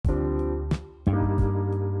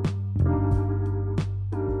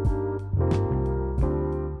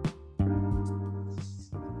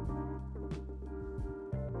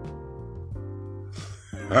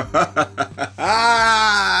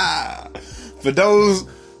For those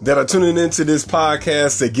that are tuning into this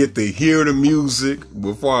podcast to get to hear the music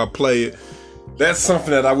before I play it, that's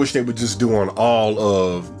something that I wish they would just do on all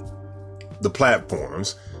of the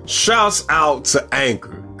platforms. Shouts out to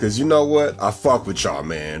Anchor, because you know what? I fuck with y'all,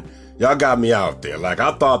 man. Y'all got me out there. Like,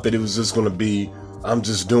 I thought that it was just going to be, I'm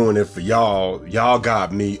just doing it for y'all. Y'all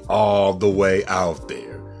got me all the way out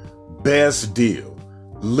there. Best deal.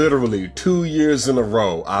 Literally 2 years in a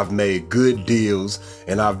row, I've made good deals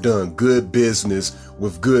and I've done good business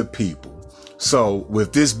with good people. So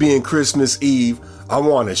with this being Christmas Eve, I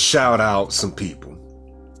want to shout out some people.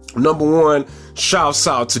 Number one, shouts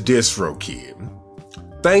out to DistroKid.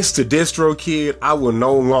 Thanks to DistroKid, I will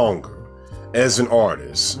no longer, as an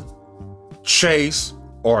artist, chase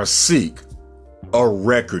or seek a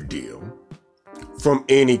record deal from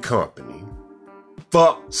any company.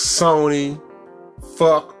 Fuck Sony.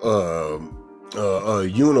 Fuck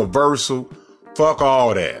Universal. Fuck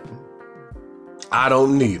all that. I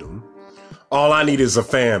don't need them. All I need is a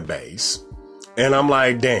fan base. And I'm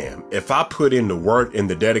like, damn, if I put in the work and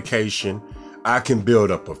the dedication, I can build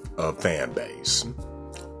up a fan base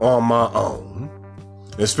on my own.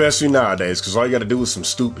 Especially nowadays, because all you got to do is some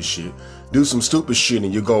stupid shit. Do some stupid shit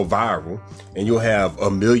and you go viral. And you'll have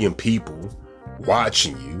 1 million people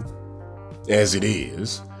watching you as it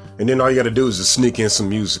is. And then all you got to do is just sneak in some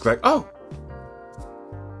music. Like, oh,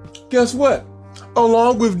 guess what?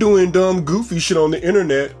 Along with doing dumb, goofy shit on the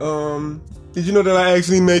internet, did you know that I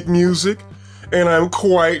actually make music? And I'm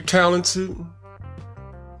quite talented?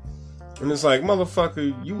 And it's like,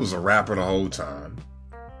 motherfucker, you was a rapper the whole time.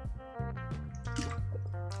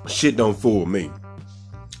 Shit don't fool me.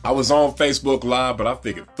 I was on Facebook Live, but I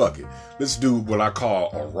figured, fuck it. Let's do what I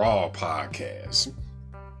call a raw podcast.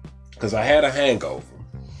 Because I had a hangover.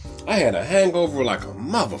 I had a hangover like a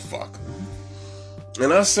motherfucker.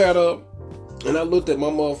 And I sat up and I looked at my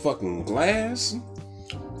motherfucking glass.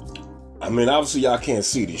 I mean, obviously y'all can't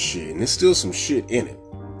see this shit, and there's still some shit in it.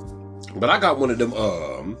 But I got one of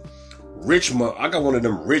them rich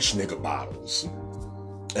nigga bottles.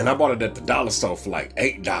 And I bought it at the dollar store for like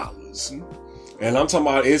 $8. And I'm talking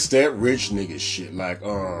about it's that rich nigga shit. Like,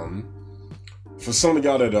 for some of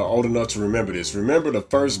y'all that are old enough to remember this, remember the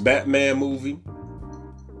first Batman movie?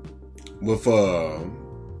 With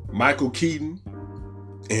Michael Keaton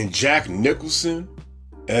and Jack Nicholson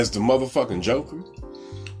as the motherfucking Joker.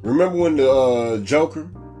 Remember when the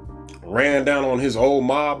Joker ran down on his old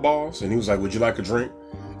mob boss and he was like, would you like a drink?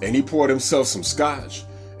 And he poured himself some scotch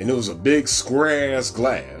and it was a big square ass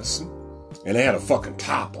glass and it had a fucking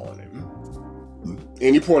top on it.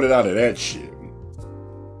 And he poured it out of that shit.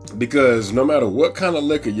 Because no matter what kind of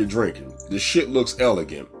liquor you're drinking, the shit looks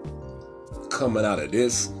elegant coming out of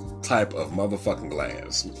this type of motherfucking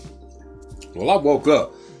glass. Well, I woke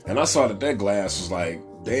up and I saw that glass was like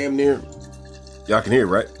damn near, y'all can hear it,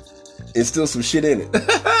 right? It's still some shit in it.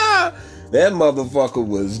 That motherfucker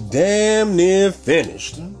was damn near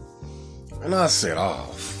finished. And I said, oh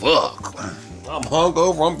fuck, I'm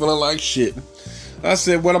hungover, I'm feeling like shit. I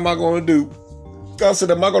said, what am I gonna do? I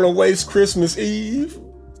said, am I gonna waste Christmas Eve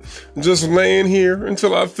just laying here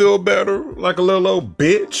until I feel better like a little old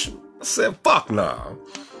bitch? I said, fuck nah.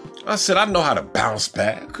 I said, I know how to bounce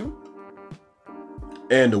back.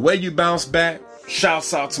 And the way you bounce back,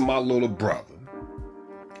 shouts out to my little brother.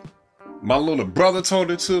 My little brother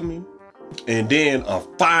told it to me. And then a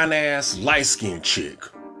fine-ass, light-skinned chick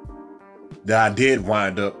that I did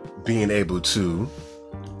wind up being able to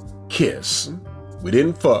kiss. We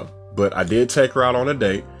didn't fuck, but I did take her out on a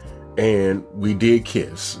date. And we did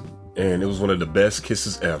kiss. And it was one of the best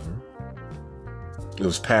kisses ever. It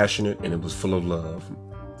was passionate and it was full of love.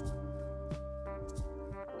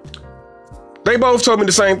 They both told me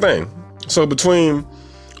the same thing. So between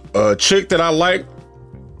a chick that I like,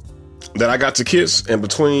 that I got to kiss, and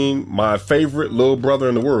between my favorite little brother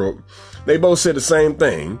in the world, they both said the same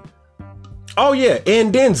thing. Oh yeah,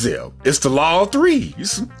 and Denzel. It's the law of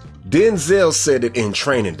threes. Denzel said it in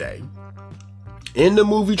Training Day. In the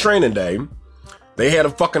movie Training Day, they had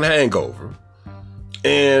a fucking hangover.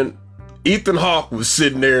 And Ethan Hawke was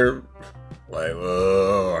sitting there like,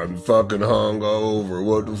 oh, I'm fucking hungover.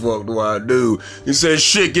 What the fuck do I do? He said,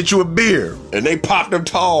 shit, get you a beer. And they popped them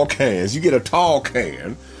tall cans. You get a tall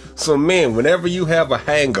can. So, man, whenever you have a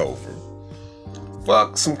hangover,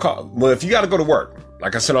 fuck some well, if you got to go to work,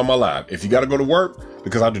 like I said on my live, if you got to go to work,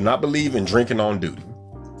 because I do not believe in drinking on duty.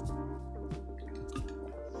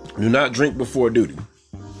 Do not drink before duty.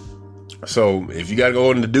 So, if you got to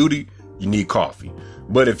go into duty, you need coffee.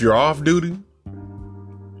 But if you're off duty,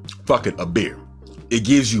 fuck it, a beer. It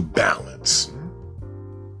gives you balance.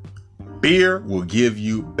 beer will give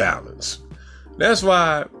you balance. That's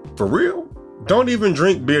why, for real, don't even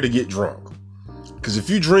drink beer to get drunk. Because if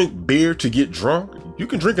you drink beer to get drunk, you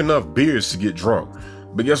can drink enough beers to get drunk.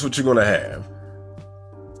 But guess what you're going to have?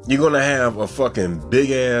 You're going to have a fucking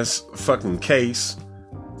big ass fucking case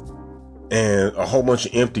and a whole bunch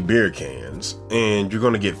of empty beer cans, and you're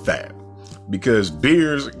going to get fat. Because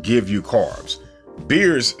beers give you carbs.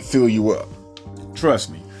 Beers fill you up. Trust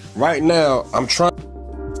me. Right now, I'm trying.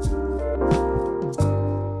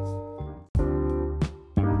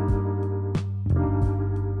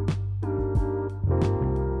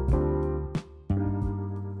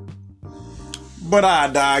 But I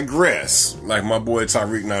digress. Like my boy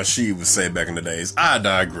Tariq Nasheed would say back in the days, I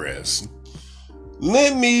digress.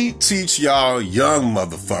 Let me teach y'all young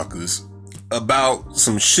motherfuckers about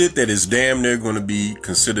some shit that is damn near going to be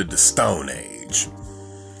considered the Stone Age.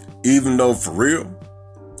 Even though, for real,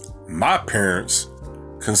 my parents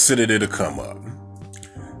considered it a come up.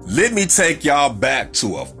 Let me take y'all back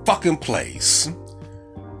to a fucking place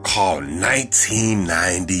called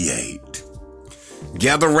 1998.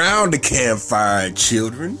 Gather round the campfire,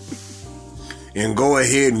 children, and go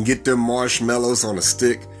ahead and get them marshmallows on a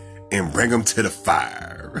stick and bring them to the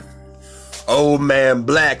fire. Old Man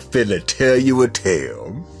Black finna tell you a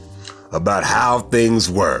tale about how things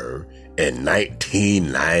were in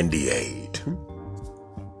 1998.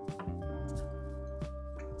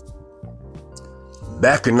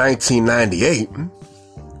 Back in 1998,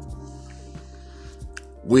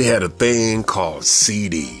 we had a thing called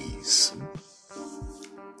CDs.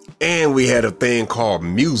 And we had a thing called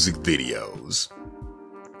music videos.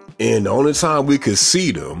 And the only time we could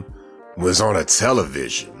see them was on a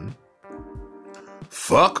television.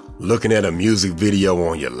 Fuck looking at a music video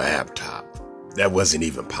on your laptop. That wasn't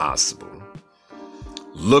even possible.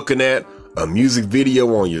 Looking at a music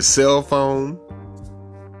video on your cell phone?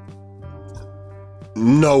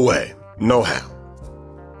 No way. No how.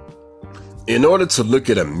 In order to look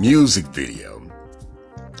at a music video,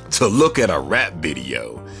 to look at a rap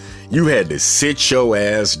video, you had to sit your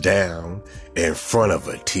ass down in front of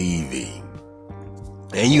a TV.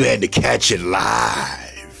 And you had to catch it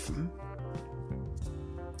live.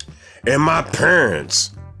 And my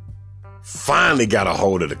parents finally got a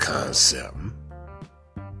hold of the concept.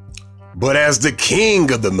 But as the king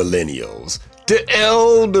of the millennials, the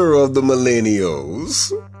elder of the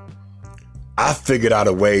millennials, I figured out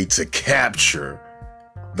a way to capture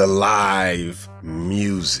the live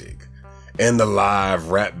music and the live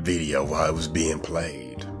rap video while it was being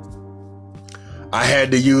played. I had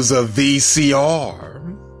to use a VCR,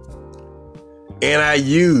 and I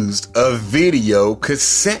used a video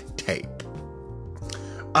cassette tape.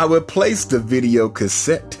 I would place the video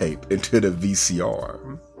cassette tape into the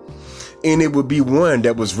VCR, and it would be one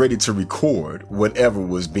that was ready to record whatever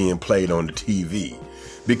was being played on the TV,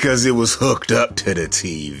 because it was hooked up to the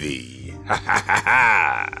TV.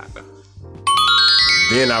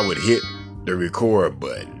 Then I would hit the record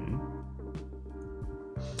button.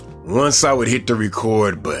 Once I would hit the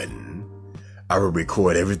record button, I would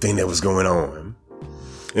record everything that was going on.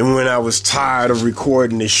 And when I was tired of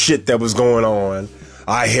recording the shit that was going on,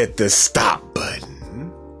 I hit the stop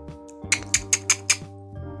button.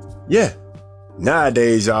 Yeah.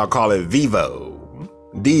 Nowadays, y'all call it Vivo,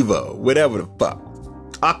 Devo, whatever the fuck.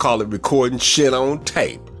 I call it recording shit on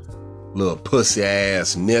tape. Little pussy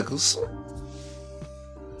ass niggas.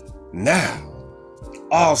 Now,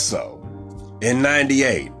 also, in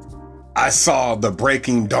 98, I saw the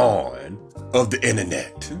breaking dawn of the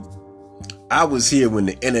internet. I was here when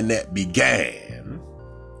the internet began,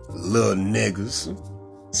 little niggas.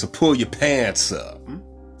 So pull your pants up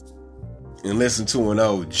and listen to an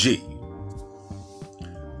OG.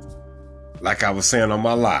 Like I was saying on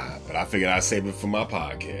my live, but I figured I'd save it for my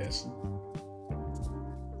podcast.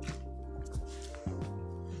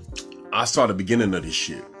 I saw the beginning of this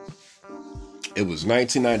shit. It was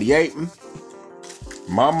 1998.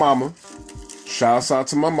 My mama, shouts out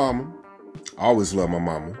to my mama. I always love my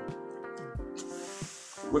mama.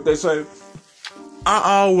 What they say? I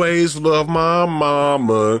always love my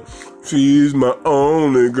mama. She's my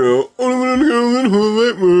only girl. Only girl in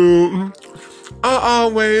the room. I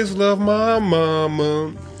always love my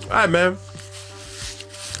mama. Alright, man.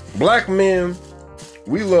 Black men,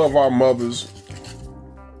 we love our mothers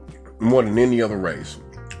more than any other race.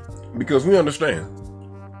 Because we understand.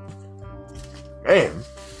 And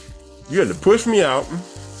you had to push me out.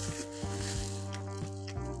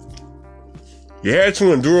 You had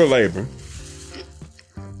to endure labor.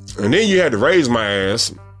 And then you had to raise my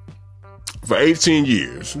ass for 18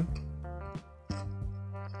 years.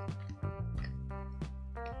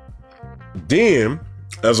 Then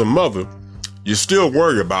as a mother, you still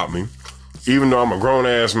worry about me, even though I'm a grown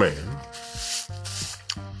ass man.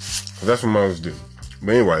 That's what mothers do.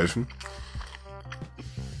 But anyways,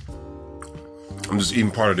 I'm just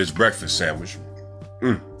eating part of this breakfast sandwich.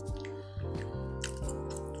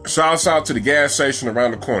 Shouts out to the gas station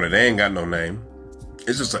around the corner. They ain't got no name.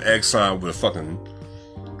 It's just an X sign with a fucking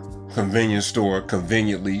convenience store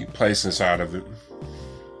conveniently placed inside of it.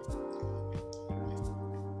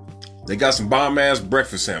 They got some bomb-ass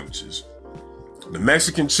breakfast sandwiches. The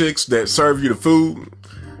Mexican chicks that serve you the food,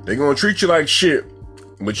 they gonna treat you like shit,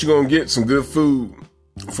 but you're gonna get some good food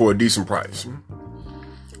for a decent price.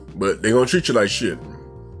 But they gonna treat you like shit.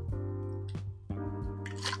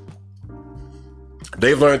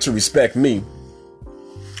 They've learned to respect me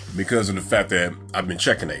because of the fact that I've been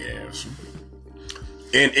checking their ass.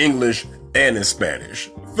 In English and in Spanish.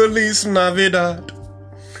 Feliz Navidad.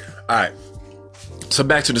 Alright. So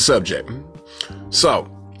back to the subject. So,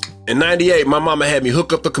 in 98, my mama had me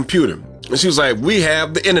hook up the computer. And she was like, we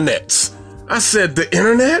have the internets. I said, the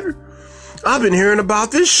internet? I've been hearing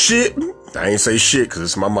about this shit. I ain't say shit because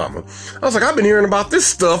it's my mama. I was like, I've been hearing about this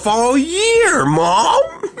stuff all year, Mom.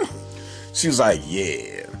 She was like,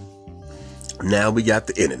 yeah. Now we got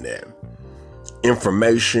the internet.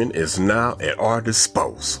 Information is now at our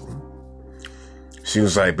disposal. She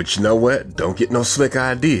was like, but you know what? Don't get no slick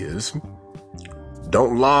ideas.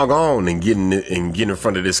 Don't log on and get in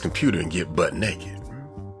front of this computer and get butt naked.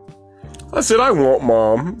 I said, I won't,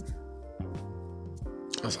 Mom.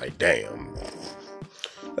 I was like, damn.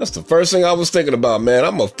 That's the first thing I was thinking about, man.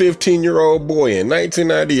 I'm a 15-year-old boy in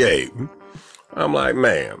 1998. I'm like,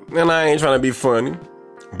 man, and I ain't trying to be funny.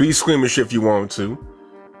 Be squeamish if you want to.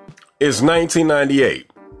 It's 1998,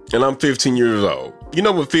 and I'm 15 years old. You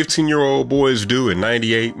know what 15-year-old boys do in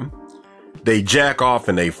 98? They jack off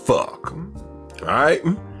and they fuck. Alright?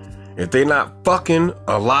 If they not fucking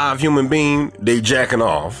a live human being, they jacking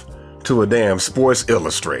off to a damn Sports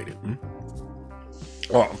Illustrated.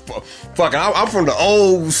 Oh, fuck, I'm from the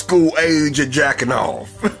old school age of jacking off.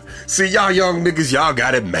 See, y'all young niggas, y'all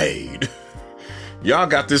got it made. Y'all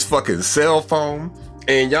got this fucking cell phone,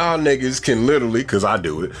 and y'all niggas can literally, cause I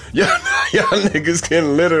do it, y'all niggas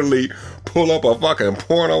can literally pull up a fucking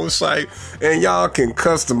porno site, and y'all can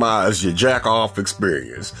customize your jack off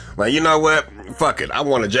experience. Like, you know what? Fuck it. I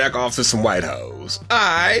want to jack off to some white hoes.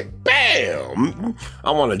 Alright, bam!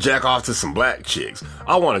 I want to jack off to some black chicks.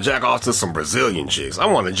 I want to jack off to some Brazilian chicks. I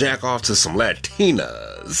want to jack off to some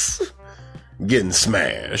Latinas getting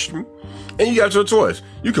smashed. And you got your choice.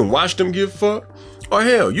 You can watch them get fucked, or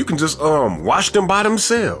hell, you can just watch them by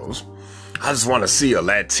themselves. I just want to see a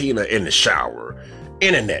Latina in the shower.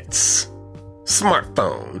 Internets.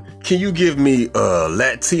 Smartphone. Can you give me a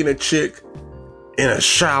Latina chick in a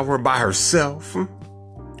shower by herself?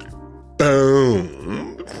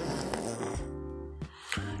 Boom.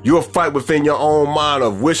 You'll fight within your own mind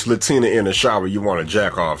of which Latina in the shower you want to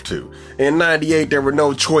jack off to. In 98, there were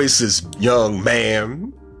no choices, young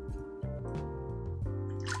man.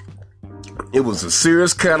 It was a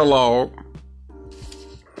Sears catalog,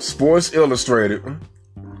 Sports Illustrated,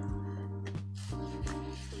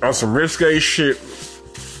 on some risque shit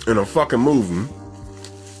in a fucking movie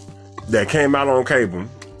that came out on cable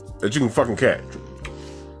that you can fucking catch.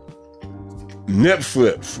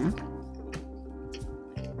 Netflix.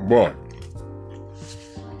 Boy,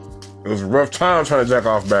 it was a rough time trying to jack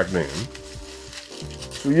off back then.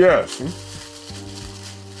 So yes,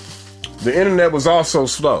 the internet was also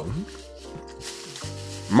slow.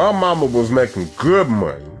 My mama was making good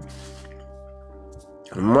money.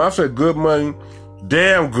 And when I say good money,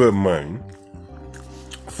 damn good money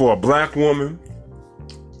for a black woman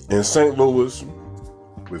in St. Louis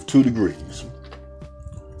with 2 degrees.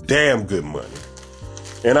 Damn good money.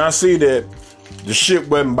 And I see that the shit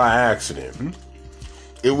wasn't by accident.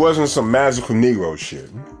 It wasn't some magical Negro shit.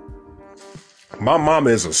 My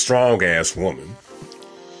mama is a strong ass woman.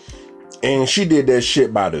 And she did that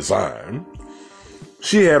shit by design.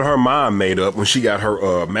 She had her mind made up when she got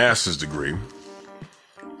her master's degree.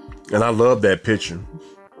 And I love that picture.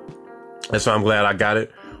 And so I'm glad I got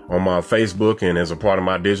it on my Facebook and as a part of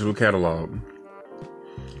my digital catalog.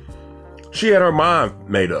 She had her mind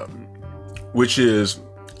made up, which is,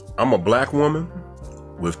 I'm a black woman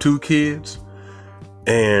with 2 kids,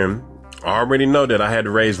 and I already know that I had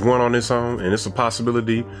to raise one on its own, and it's a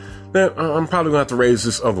possibility that I'm probably gonna have to raise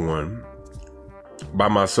this other one by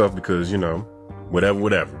myself because, you know,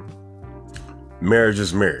 whatever. Marriage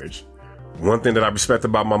is marriage. One thing that I respect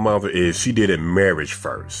about my mother is she did it marriage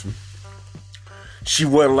first. She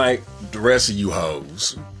wasn't like the rest of you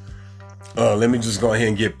hoes. Let me just go ahead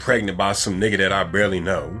and get pregnant by some nigga that I barely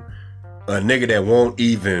know. a nigga that won't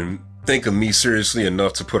even think of me seriously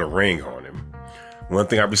enough to put a ring on him. One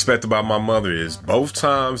thing I respect about my mother is both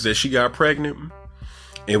times that she got pregnant,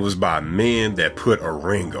 it was by men that put a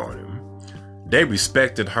ring on him. They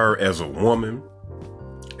respected her as a woman,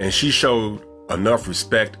 and she showed enough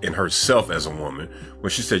respect in herself as a woman when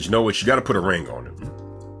she said, you know what, you got to put a ring on it.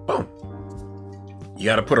 Boom. You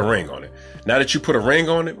got to put a ring on it. Now that you put a ring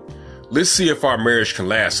on it, let's see if our marriage can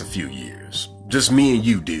last a few years. Just me and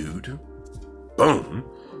you, dude. Boom.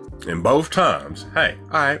 And both times, hey,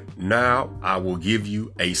 all right, now I will give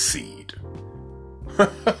you a seed. I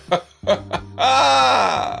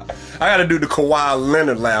got to do the Kawhi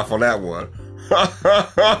Leonard laugh on that one.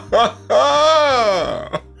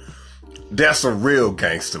 That's a real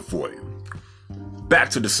gangster for you. Back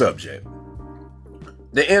to the subject.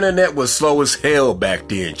 The internet was slow as hell back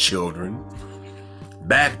then, children.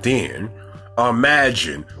 Back then,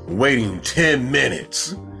 imagine waiting 10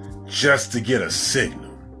 minutes just to get a signal.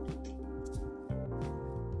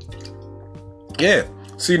 Yeah,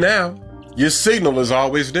 see now, your signal is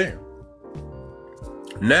always there.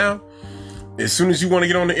 Now, as soon as you want to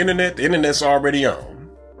get on the internet's already on.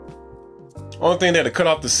 Only thing that'll cut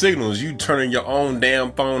off the signal is you turning your own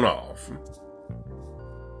damn phone off.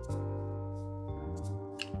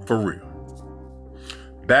 For real.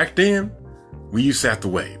 Back then, we used to have to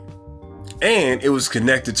wait. And it was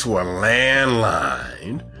connected to a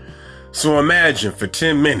landline. So imagine for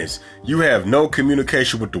 10 minutes, you have no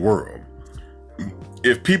communication with the world.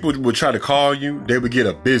 If people would try to call you, they would get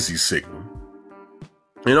a busy signal.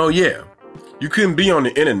 And oh yeah, you couldn't be on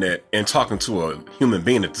the internet and talking to a human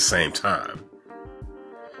being at the same time.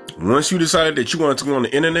 Once you decided that you wanted to go on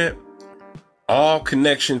the internet, all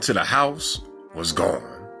connection to the house was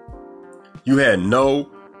gone. You had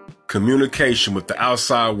no communication with the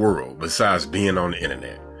outside world besides being on the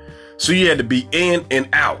internet. So you had to be in and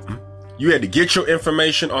out. You had to get your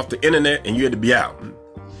information off the internet and you had to be out.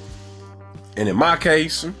 And in my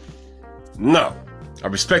case, no. I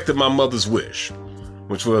respected my mother's wish,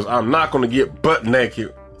 which was I'm not going to get butt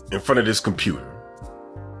naked in front of this computer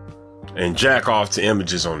and jack off to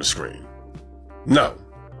images on the screen. No.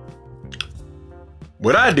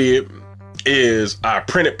 What I did is I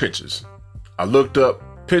printed pictures. I looked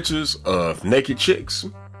up pictures of naked chicks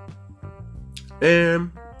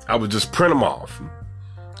and I would just print them off.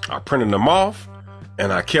 I printed them off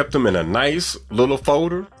and I kept them in a nice little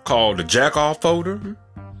folder called the jack off folder.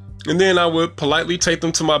 And then I would politely take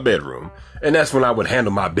them to my bedroom. And that's when I would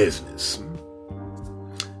handle my business.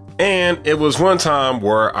 And it was one time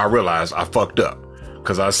where I realized I fucked up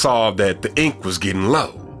because I saw that the ink was getting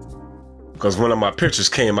low. Because one of my pictures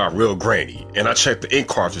came out real grainy and I checked the ink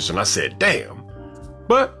cartridge and I said, damn.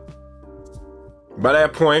 But by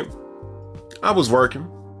that point, I was working.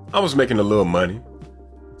 I was making a little money.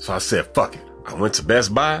 So I said, fuck it. I went to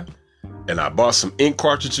Best Buy and I bought some ink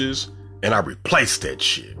cartridges and I replaced that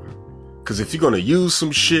shit. Because if you're going to use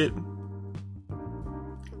some shit,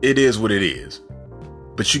 it is what it is.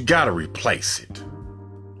 But you got to replace it.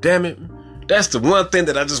 Damn it. That's the one thing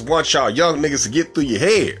that I just want y'all young niggas to get through your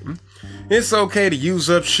head. It's okay to use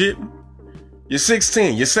up shit. You're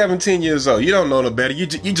 16, you're 17 years old. You don't know no better. You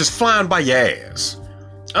just flying by your ass.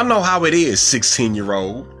 I know how it is,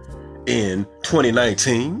 16-year-old in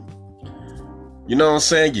 2019. You know what I'm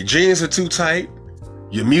saying? Your jeans are too tight.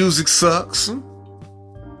 Your music sucks.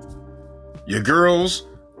 Your girls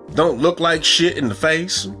don't look like shit in the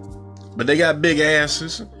face, but they got big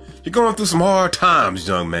asses. You're going through some hard times,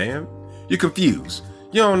 young man. You're confused.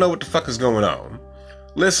 You don't know what the fuck is going on.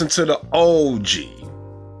 Listen to the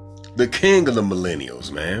OG, the king of the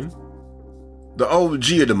millennials, man. The OG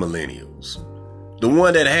of the millennials. The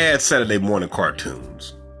one that had Saturday morning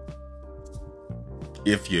cartoons.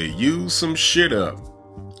 If you use some shit up,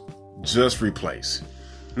 just replace it.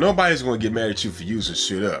 Nobody's going to get mad at you for using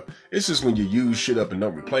shit up. It's just when you use shit up and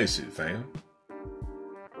don't replace it, fam.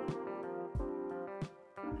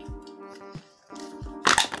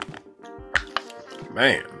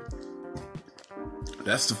 Man,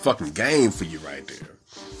 that's the fucking game for you right there.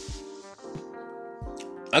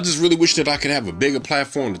 I just really wish that I could have a bigger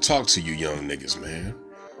platform to talk to you young niggas, man.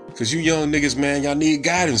 Because you young niggas, man, y'all need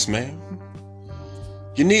guidance, man.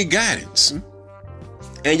 You need guidance.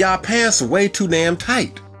 And y'all pants are way too damn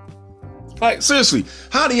tight. Like, seriously,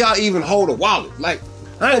 how do y'all even hold a wallet? Like,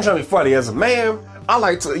 I ain't trying to be funny. As a man, I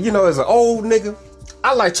like to, as an old nigga,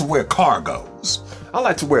 I like to wear cargos. I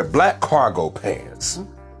like to wear black cargo pants.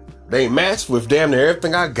 They match with damn near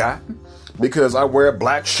everything I got because I wear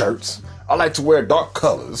black shirts. I like to wear dark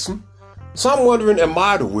colors. So I'm wondering, am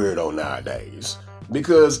I the weirdo nowadays?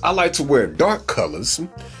 because I like to wear dark colors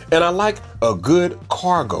and I like a good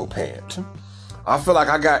cargo pant. I feel like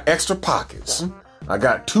I got extra pockets. I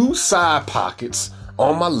got 2 side pockets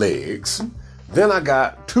on my legs. Then I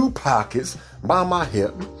got 2 pockets by my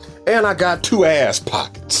hip. And I got 2 ass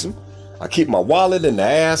pockets. I keep my wallet in the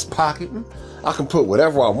ass pocket. I can put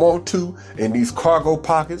whatever I want to in these cargo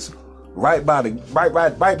pockets. Right by the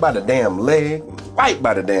damn leg. Right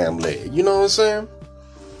by the damn leg. You know what I'm saying?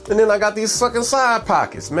 And then I got these fucking side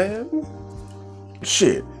pockets, man.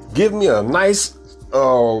 Shit. Give me a nice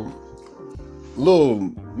little,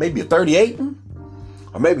 maybe a 38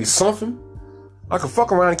 or maybe something. I can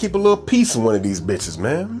fuck around and keep a little piece in one of these bitches,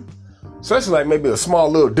 man. Especially like maybe a small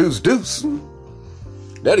little deuce.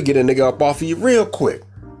 That'll get a nigga up off of you real quick.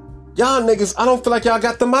 Y'all niggas, I don't feel like y'all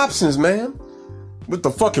got them options, man. With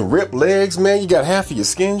the fucking ripped legs, man, you got half of your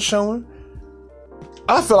skin showing.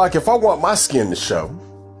 I feel like if I want my skin to show,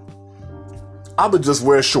 I would just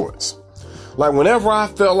wear shorts. Like whenever I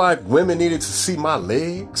felt like women needed to see my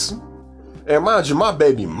legs, and mind you, my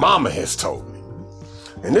baby mama has told me,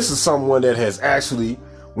 and this is someone that has actually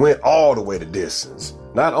went all the way the distance.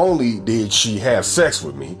 Not only did she have sex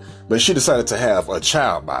with me, but she decided to have a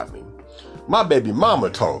child by me. My baby mama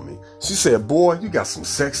told me, she said, boy, you got some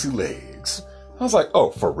sexy legs. I was like,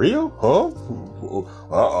 oh, for real? Huh?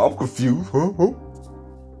 I'm confused. Huh?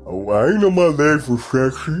 Oh, I ain't know my legs were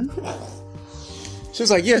sexy. She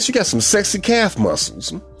was like, yeah, she got some sexy calf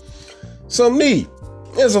muscles. So me,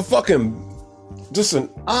 as a fucking,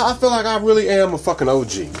 I feel like I really am a fucking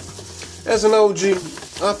OG. As an OG,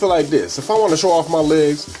 I feel like this. If I want to show off my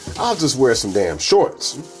legs, I'll just wear some damn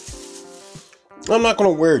shorts. I'm not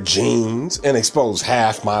going to wear jeans and expose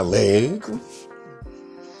half my leg.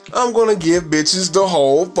 I'm going to give bitches the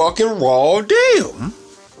whole fucking raw deal.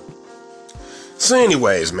 So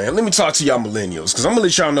anyways, man, let me talk to y'all millennials, because I'm going to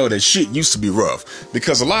let y'all know that shit used to be rough.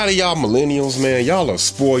 Because a lot of y'all millennials, man, y'all are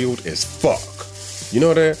spoiled as fuck. You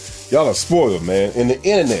know that? Y'all are spoiled, man. And the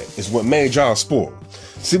internet is what made y'all spoiled.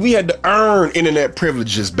 See, we had to earn internet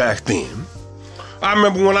privileges back then. I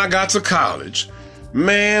remember when I got to college.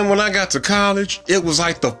 Man, when I got to college, it was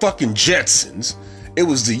like the fucking Jetsons. It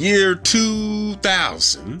was the year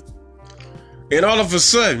 2000. And all of a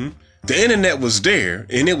sudden, the internet was there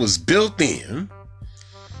and it was built in.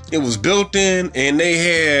 It was built in and they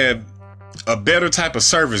had a better type of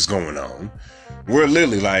service going on. Where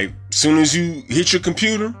literally, like, soon as you hit your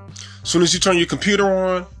computer, soon as you turn your computer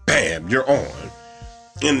on, bam, you're on.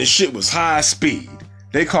 And the shit was high speed.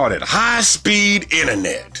 They called it high speed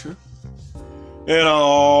internet. And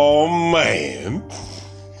oh man,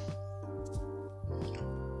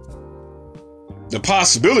 the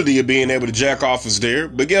possibility of being able to jack off is there,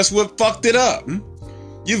 but guess what fucked it up?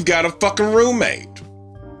 You've got a fucking roommate.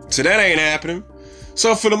 So that ain't happening.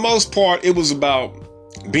 So for the most part, it was about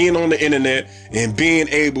being on the internet and being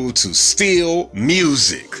able to steal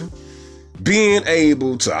music. Being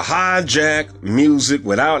able to hijack music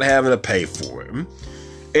without having to pay for it.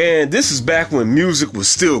 And this is back when music was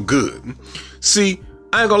still good. See,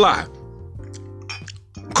 I ain't gonna lie.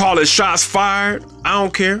 Call it shots fired. I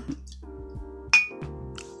don't care.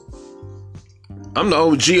 I'm the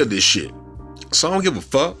OG of this shit. So I don't give a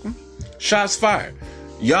fuck. Shots fired.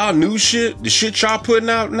 Y'all new shit, the shit y'all putting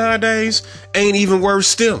out nowadays ain't even worth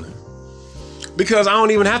stealing. Because I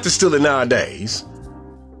don't even have to steal it nowadays.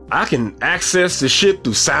 I can access the shit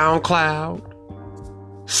through SoundCloud,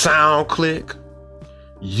 SoundClick,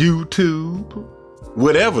 YouTube,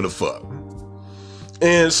 whatever the fuck.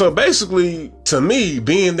 And so basically, to me,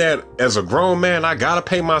 being that as a grown man, I gotta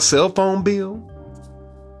pay my cell phone bill,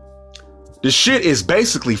 the shit is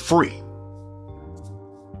basically free.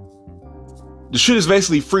 The shit is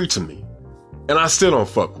basically free to me. And I still don't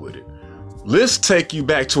fuck with it. Let's take you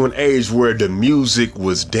back to an age where the music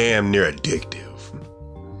was damn near addictive.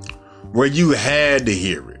 Where you had to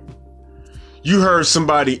hear it. You heard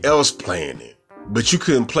somebody else playing it, but you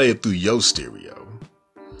couldn't play it through your stereo.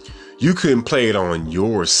 You couldn't play it on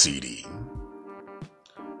your CD.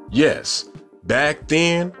 Yes, back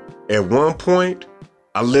then, at one point,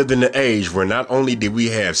 I lived in the age where not only did we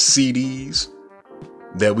have CDs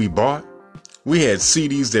that we bought, we had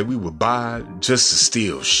CDs that we would buy just to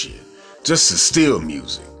steal shit, just to steal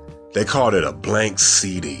music. They called it a blank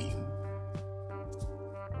CD.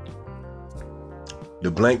 The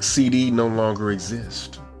blank CD no longer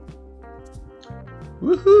exists.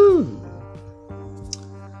 Woohoo!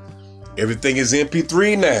 Everything is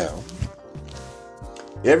MP3 now.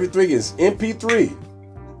 Everything is MP3,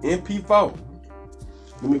 MP4.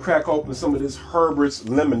 Let me crack open some of this Herbert's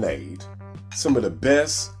lemonade. Some of the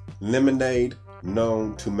best lemonade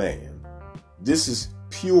known to man. This is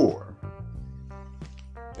pure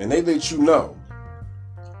and they let you know,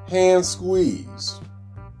 hand squeeze,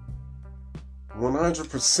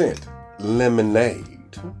 100% lemonade.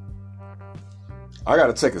 I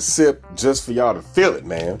gotta take a sip just for y'all to feel it,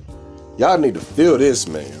 man. Y'all need to feel this,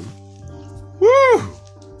 man. Woo!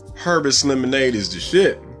 Herbert's lemonade is the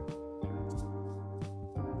shit.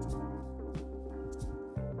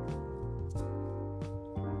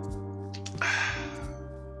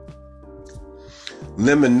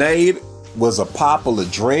 Lemonade was a popular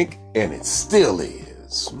drink, and it still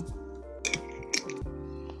is.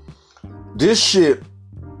 This shit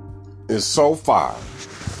is so fire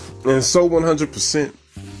and so 100%.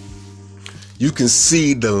 You can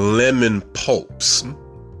see the lemon pulps.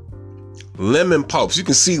 Lemon pulps. You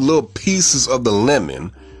can see little pieces of the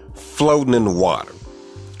lemon floating in the water.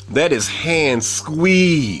 That is hand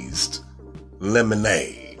squeezed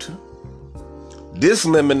lemonade. This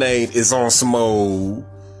lemonade is on some old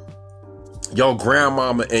your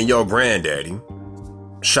grandmama and your granddaddy.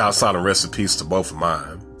 Shouts out and rest in peace to both of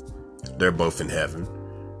mine. They're both in heaven.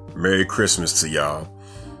 Merry Christmas to y'all.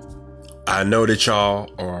 I know that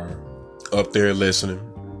y'all are up there listening,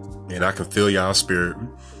 and I can feel y'all spirit.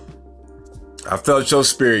 I felt your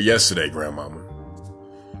spirit yesterday, grandmama.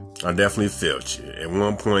 I definitely felt you. At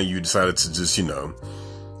one point, you decided to just,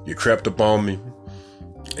 you crept up on me,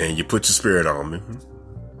 and you put your spirit on me.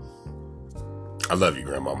 I love you,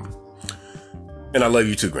 grandmama. And I love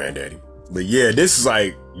you too, granddaddy. But yeah, this is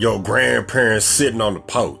like your grandparents sitting on the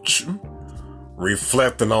porch,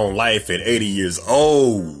 reflecting on life at 80 years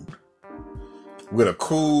old, with a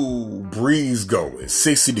cool breeze going,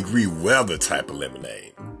 60-degree weather type of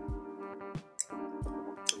lemonade.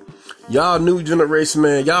 Y'all new generation,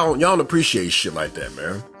 man, y'all don't appreciate shit like that,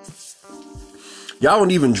 man. Y'all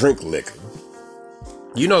don't even drink liquor.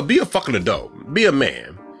 Be a fucking adult. Be a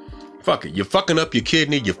man. Fuck it. You're fucking up your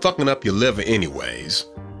kidney. You're fucking up your liver anyways.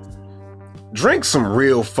 Drink some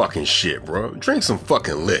real fucking shit, bro. Drink some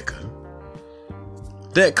fucking liquor.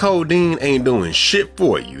 That codeine ain't doing shit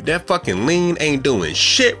for you. That fucking lean ain't doing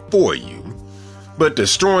shit for you, but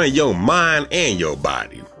destroying your mind and your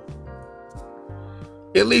body.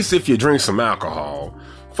 At least if you drink some alcohol,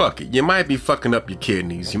 fuck it. You might be fucking up your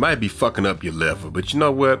kidneys. You might be fucking up your liver, but you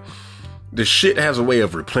know what? The shit has a way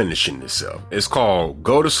of replenishing itself. It's called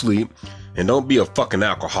go to sleep and don't be a fucking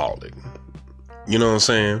alcoholic. You know what I'm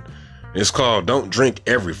saying? It's called don't drink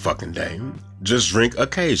every fucking day. Just drink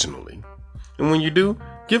occasionally. And when you do,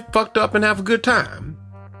 get fucked up and have a good time.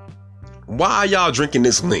 Why are y'all drinking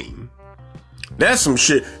this lean? That's some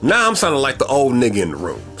shit. Now I'm sounding like the old nigga in the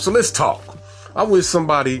room. So let's talk. I wish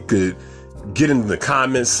somebody could get into the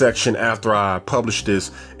comments section after I publish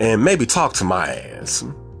this and maybe talk to my ass.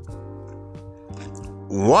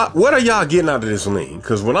 What are y'all getting out of this lean?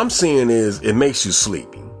 Because what I'm seeing is it makes you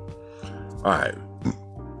sleepy. All right.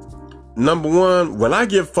 Number one, when I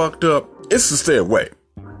get fucked up, it's to stay awake.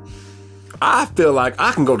 I feel like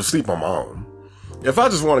I can go to sleep on my own. If I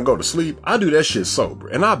just want to go to sleep, I do that shit sober.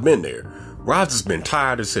 And I've been there where I've just been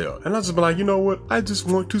tired as hell. And I just be like, you know what? I just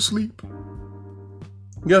want to sleep.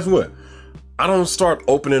 Guess what? I don't start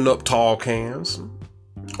opening up tall cans,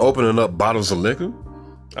 opening up bottles of liquor.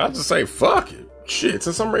 I just say, fuck it. Shit,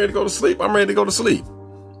 since I'm ready to go to sleep, I'm ready to go to sleep.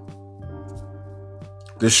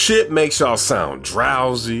 The shit makes y'all sound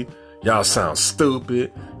drowsy. Y'all sound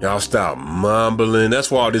stupid. Y'all start mumbling.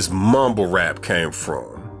 That's where all this mumble rap came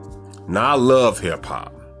from. Now, I love hip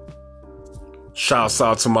hop. Shouts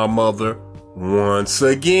out to my mother once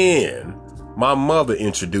again. My mother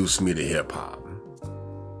introduced me to hip hop.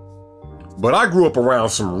 But I grew up around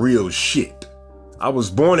some real shit. I was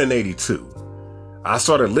born in 82. I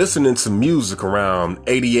started listening to music around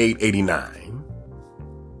 88, 89.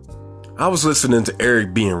 I was listening to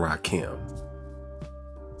Eric B. and Rakim.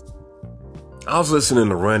 I was listening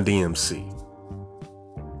to Run DMC,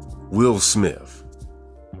 Will Smith,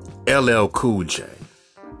 LL Cool J,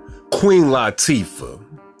 Queen Latifah,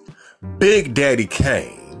 Big Daddy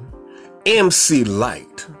Kane, MC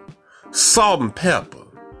Lyte, Salt-N-Pepa,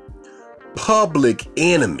 Public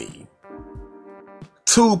Enemy,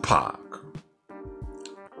 Tupac,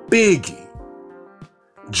 Biggie,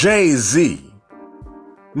 Jay-Z,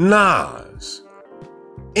 Nas,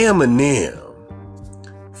 Eminem,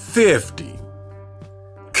 50,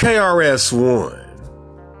 KRS-One,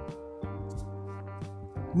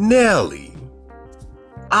 Nelly,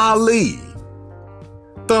 Ali,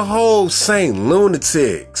 the whole Saint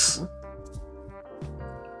Lunatics,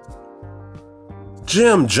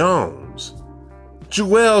 Jim Jones,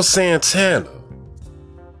 Joel Santana,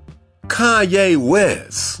 Kanye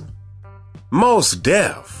West, Mos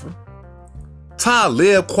Def,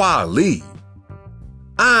 Talib Kweli,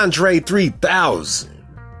 Andre 3000,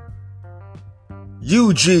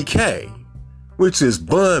 UGK, which is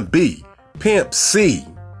Bun B, Pimp C,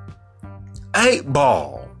 8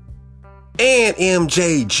 Ball, and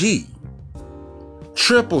MJG.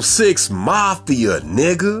 666 Mafia,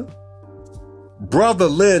 nigga. Brother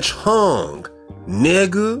Lynch Hung,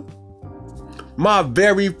 nigga. My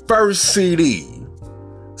very first CD,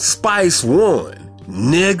 Spice One,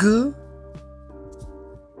 nigga.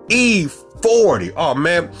 E40. Oh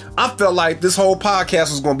man, I felt like this whole podcast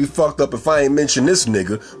was gonna be fucked up if I ain't mentioned this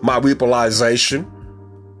nigga, my weaponization.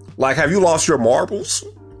 Like, have you lost your marbles?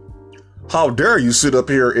 How dare you sit up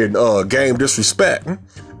here and game disrespect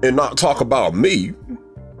and not talk about me?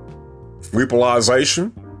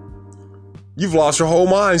 Weaponization. You've lost your whole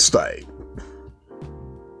mind state.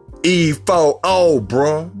 E4O,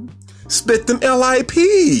 bruh. Spit them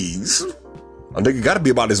LIPs. A nigga gotta be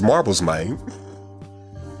about his marbles, man.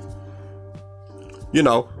 You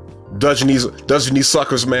know, dodging these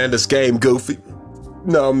suckers, man, this game goofy.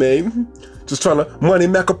 No, man. Just trying to money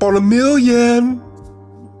make up on $1 million.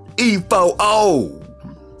 E4O.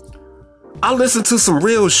 I listen to some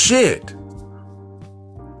real shit.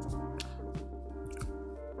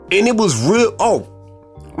 And it was real. Oh,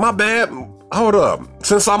 my bad. Hold up.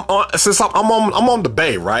 Since I'm on the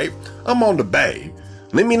Bay, right? I'm on the Bay.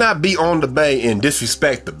 Let me not be on the Bay and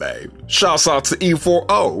disrespect the Bay. Shouts out to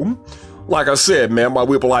E4O. Like I said, man, my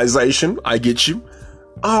weaponization, I get you.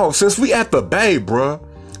 Oh, since we at the Bay, bruh.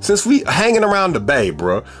 Since we hanging around the Bay,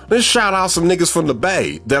 bruh. Let's shout out some niggas from the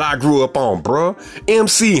Bay that I grew up on, bruh.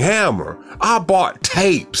 MC Hammer. I bought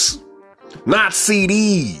tapes, not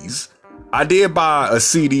CDs. I did buy a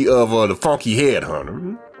CD of the Funky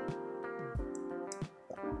Headhunter.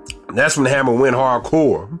 That's when Hammer went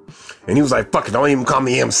hardcore. And he was like, fuck it, don't even call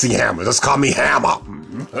me MC Hammer. Just call me Hammer.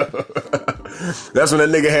 That's when that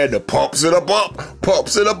nigga had the pumps in a bump.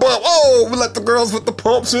 Pumps in a bump. Oh, we let the girls with the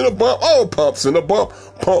pumps in a bump. Oh, pumps in a bump.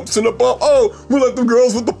 Pumps in a bump. Oh, we let the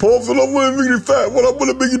girls with the pumps in a bump. Biggity fat. What I'm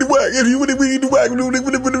gonna biggity whack. If you would have biggity whack.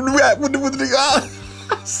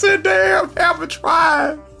 I said, damn, Hammer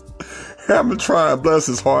tried. Hammer tried, bless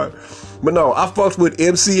his heart. But no, I fucked with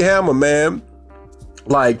MC Hammer, man.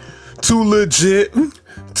 Like, too legit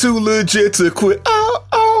to quit.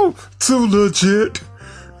 Oh, too legit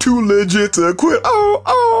to quit.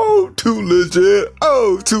 Oh, too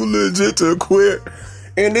legit to quit.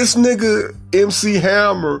 And this nigga, MC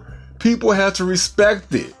Hammer, people had to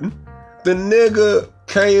respect it. The nigga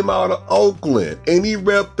came out of Oakland and he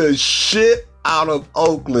repped the shit out of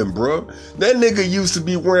Oakland, bro. That nigga used to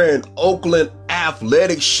be wearing Oakland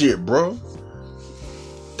athletic shit, bro.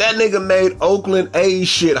 That nigga made Oakland A's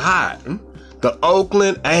shit hot. The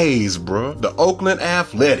Oakland A's, bro. The Oakland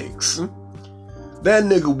Athletics. That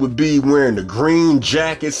nigga would be wearing the green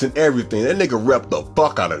jackets and everything. That nigga repped the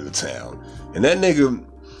fuck out of the town. And that nigga...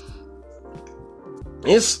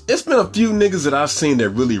 It's been a few niggas that I've seen that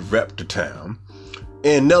really rep the town.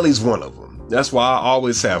 And Nelly's one of them. That's why I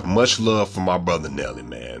always have much love for my brother Nelly,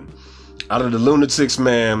 man. Out of the Lunatics,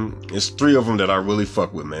 man, it's 3 of them that I really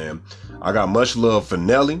fuck with, man. I got much love for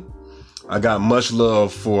Nelly. I got much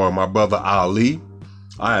love for my brother Ali.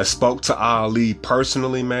 I had spoke to Ali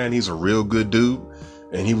personally, man. He's a real good dude.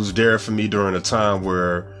 And he was there for me during a time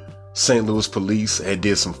where St. Louis police had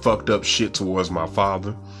did some fucked up shit towards my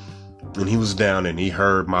father. And he was down and he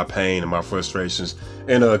heard my pain and my frustrations.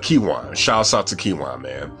 And Keywan, shouts out to Keywan,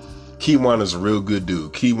 man. Keywan is a real good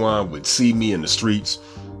dude. Keywan would see me in the streets.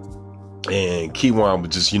 And Keywan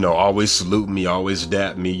would just, always salute me, always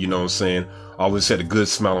dap me, you know what I'm saying? Always had a good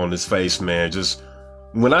smile on his face, man. Just,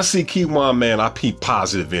 when I see Keywan, man, I peep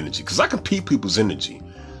positive energy. Because I can peep people's energy.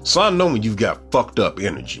 So I know when you've got fucked up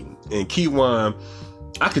energy. And Keywan,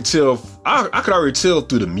 I could already tell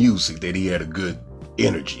through the music that he had a good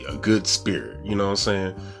energy, a good spirit, you know what I'm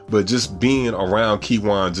saying? But just being around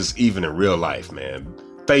Keywan, just even in real life, man.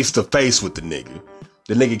 Face to face with the nigga.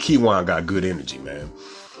 The nigga Keywan got good energy, man.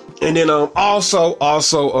 And then also, I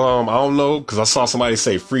don't know, because I saw somebody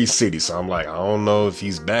say Free City, so I'm like, I don't know if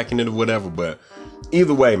he's backing it or whatever, but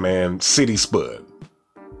either way, man, City Spud.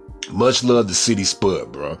 Much love to City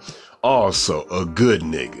Spud, bro. Also, a good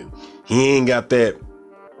nigga. He ain't got that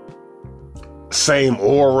same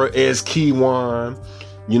aura as Keywan.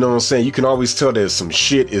 You know what I'm saying? You can always tell that some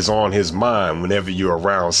shit is on his mind whenever you're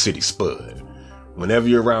around City Spud. Whenever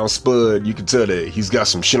you're around Spud, you can tell that he's got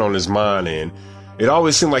some shit on his mind, and it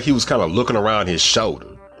always seemed like he was kind of looking around his shoulder.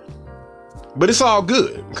 But it's all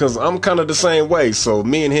good, because I'm kind of the same way. So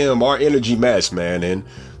me and him, our energy matched, man. And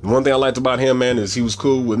the one thing I liked about him, man, is he was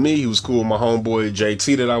cool with me. He was cool with my homeboy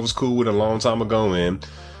JT that I was cool with a long time ago. And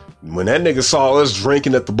when that nigga saw us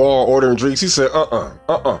drinking at the bar, ordering drinks, he said,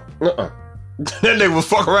 That nigga would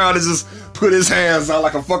fuck around and just put his hands out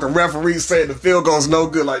like a fucking referee saying the field goal's no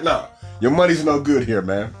good. Like, nah, your money's no good here,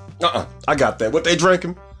 man. I got that. What they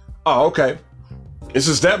drinking? Oh, okay. It's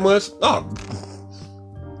just that much? Oh,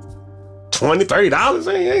 $20,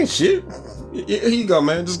 $30? Ain't shit. Here you go,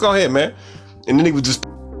 man. Just go ahead, man. And then he would just...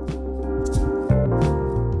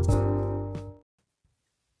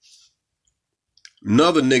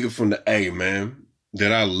 Another nigga from the A, man,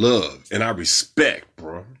 that I love and I respect,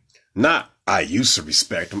 bro. Not I used to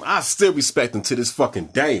respect him. I still respect him to this fucking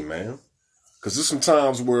day, man. Because there's some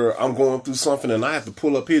times where I'm going through something and I have to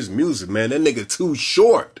pull up his music, man. That nigga Too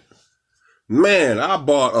Short. Man, I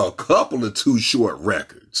bought a couple of Too Short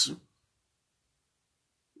records.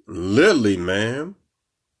 Literally, man.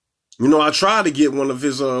 You know, I tried to get one of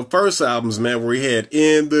his first albums, man, where he had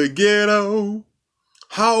In the Ghetto.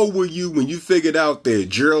 How old were you when you figured out that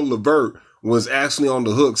Gerald Levert was actually on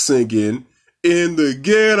the hook singing In the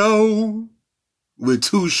Ghetto with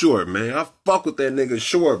Too Short, man? I fuck with that nigga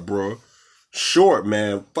Short, bro. Short,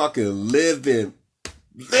 man. Fucking living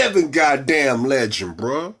goddamn legend,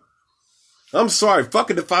 bro. I'm sorry.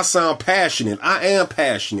 Fuck it if I sound passionate. I am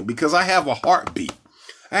passionate because I have a heartbeat.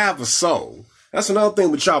 I have a soul. That's another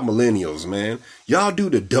thing with y'all millennials, man. Y'all do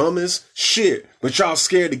the dumbest shit, but y'all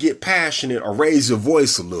scared to get passionate or raise your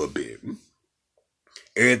voice a little bit.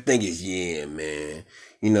 Everything is, yeah, man.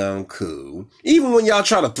 You know, I'm cool. Even when y'all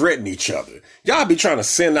try to threaten each other, y'all be trying to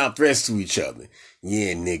send out threats to each other.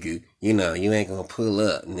 Yeah, nigga, you know, you ain't gonna pull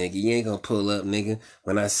up, nigga. You ain't gonna pull up, nigga.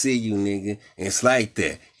 When I see you, nigga, it's like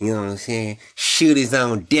that. You know what I'm saying? Shooters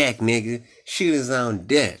on deck, nigga. Shooters on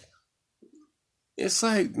deck. It's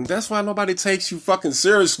like, that's why nobody takes you fucking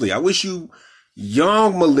seriously. I wish you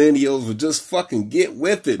young millennials would just fucking get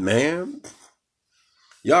with it, man.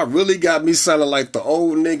 Y'all really got me sounding like the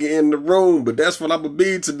old nigga in the room, but that's what I'm gonna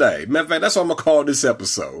be today. Matter of fact, that's what I'm gonna call this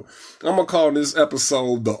episode. I'm gonna call this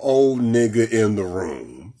episode The Old Nigga in the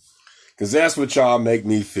Room. Cause that's what y'all make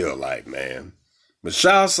me feel like, man. But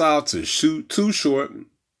shouts out to Too Short.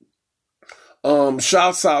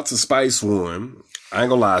 Shouts out to Spice One. I ain't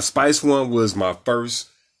gonna lie, Spice One was my first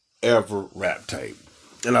ever rap tape.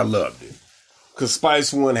 And I loved it. Cause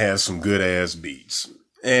Spice One has some good ass beats.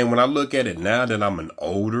 And when I look at it now that I'm an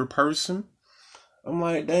older person, I'm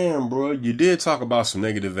like, damn, bro, you did talk about some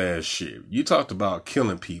negative ass shit. You talked about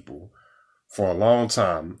killing people for a long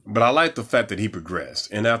time. But I like the fact that he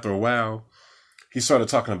progressed. And after a while, he started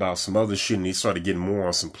talking about some other shit and he started getting more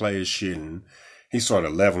on some player shit and he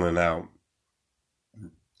started leveling out.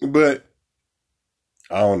 But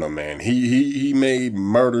I don't know, man. He made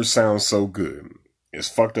murder sound so good. As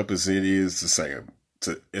fucked up as it is to say,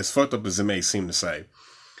 as fucked up as it may seem to say,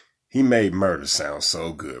 he made murder sound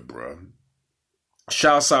so good, bro.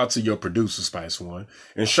 Shouts out to your producer, Spice One.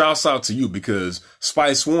 And shouts out to you because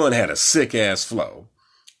Spice One had a sick ass flow.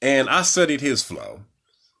 And I studied his flow.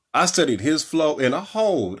 And I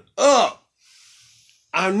hold up.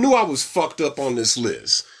 I knew I was fucked up on this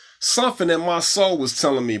list. Something in my soul was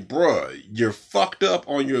telling me, bruh, you're fucked up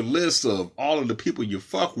on your list of all of the people you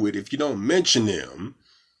fuck with if you don't mention them.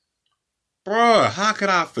 Bruh, how could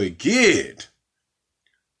I forget?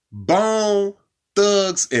 Bone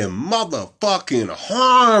Thugs and motherfucking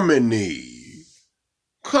Harmony.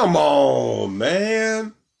 Come on,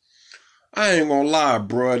 man. I ain't gonna lie,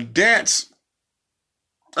 bruh.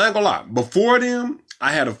 I ain't gonna lie. Before them,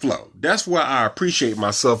 I had a flow. That's why I appreciate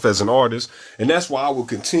myself as an artist. And that's why I will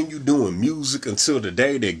continue doing music until the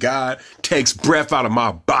day that God takes breath out of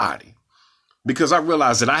my body. Because I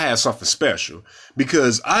realized that I had something special.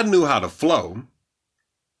 Because I knew how to flow.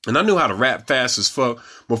 And I knew how to rap fast as fuck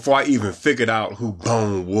before I even figured out who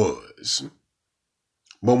Bone was.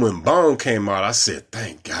 But when Bone came out, I said,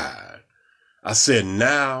 thank God. I said,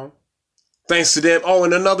 now, thanks to them. Oh,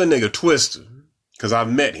 and another nigga, Twista. Because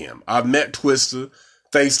I've met him. I've met Twista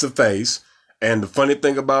face to face. And the funny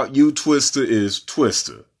thing about you, Twista, is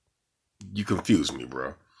Twista. You confuse me,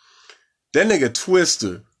 bro. That nigga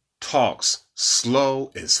Twista talks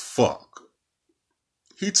slow as fuck.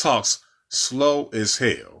 He talks slow as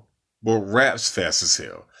hell, but raps fast as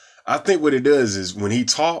hell. I think what it does is when he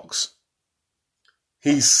talks,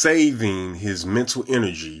 he's saving his mental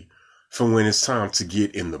energy for when it's time to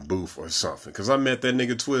get in the booth or something. Because I met that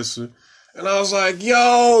nigga Twista, and I was like,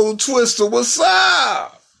 yo, Twista, what's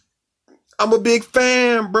up? I'm a big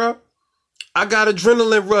fan, bro. I got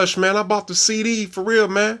Adrenaline Rush, man. I bought the CD, for real,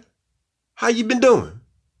 man. How you been doing?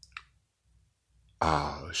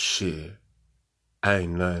 Oh, shit.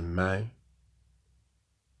 Ain't nothing, man.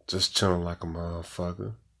 Just chilling like a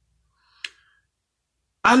motherfucker.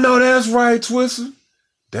 I know that's right, Twista.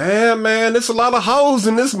 Damn, man, there's a lot of hoes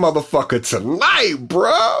in this motherfucker tonight,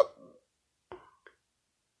 bro.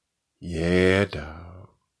 Yeah, dog.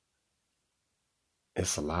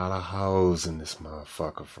 It's a lot of hoes in this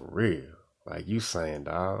motherfucker for real. Like you saying,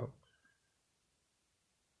 dog.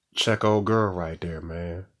 Check old girl right there,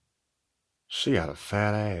 man. She got a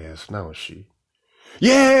fat ass, don't she?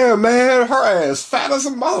 Yeah, man, her ass fat as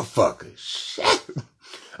a motherfucker. Shit.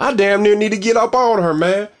 I damn near need to get up on her,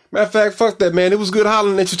 man. Matter of fact, fuck that, man. It was good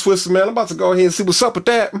hollering at you, Twister, man. I'm about to go ahead and see what's up with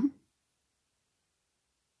that.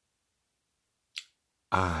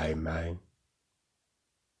 Aye, man.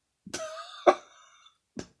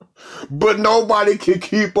 But nobody can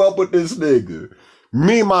keep up with this nigga.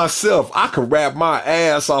 Me, myself, I can rap my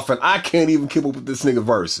ass off and I can't even keep up with this nigga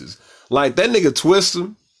verses. Like, that nigga Twister,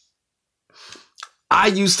 I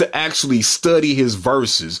used to actually study his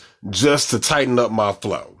verses just to tighten up my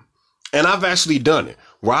flow. And I've actually done it,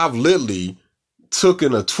 where I've literally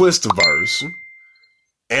taken a Twister verse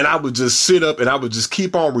and I would just sit up and I would just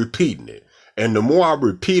keep on repeating it. And the more I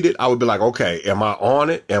repeat it, I would be like, okay, am I on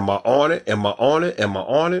it? Am I on it? Am I on it? Am I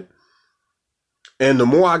on it? And the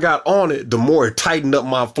more I got on it, the more it tightened up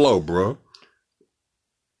my flow, bro.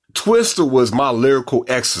 Twister was my lyrical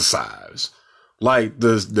exercise. Like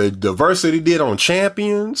the verse that he did on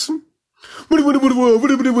Champions. I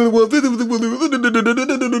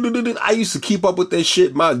used to keep up with that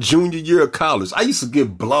shit my junior year of college. I used to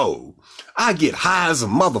get blow. I get high as a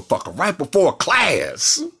motherfucker right before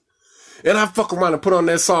class. And I fuck around and put on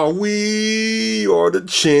that song, We Are the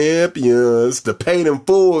Champions, the Paid in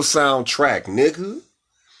Full soundtrack, nigga.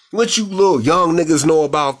 What you little young niggas know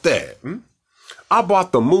about that? I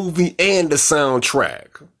bought the movie and the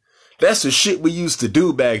soundtrack. That's the shit we used to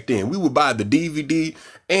do back then. We would buy the DVD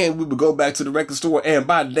and we would go back to the record store and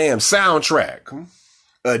buy the damn soundtrack.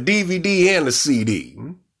 A DVD and a CD.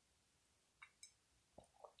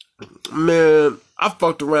 Man, I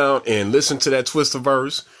fucked around and listened to that Twister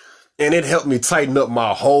verse. And it helped me tighten up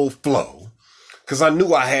my whole flow. Because I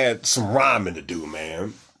knew I had some rhyming to do,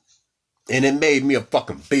 man. And it made me a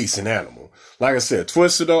fucking beast and animal. Like I said,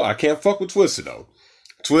 Twister, though, I can't fuck with Twister, though.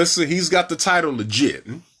 Twister, he's got the title legit.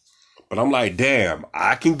 But I'm like, damn,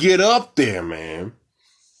 I can get up there, man.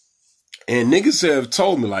 And niggas have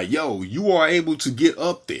told me, like, yo, you are able to get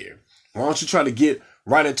up there. Why don't you try to get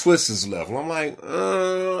right at Twister's level? I'm like,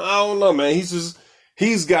 I don't know, man.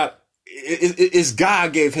 He's got... It's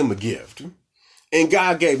God gave him a gift. And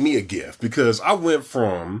God gave me a gift because I went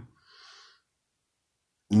from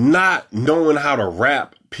not knowing how to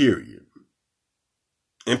rap, period.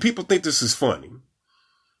 And people think this is funny.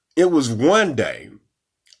 It was one day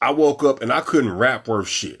I woke up and I couldn't rap worth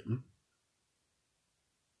shit.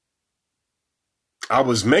 I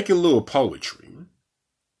was making little poetry.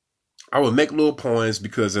 I would make little poems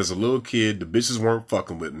because as a little kid, the bitches weren't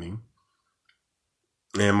fucking with me.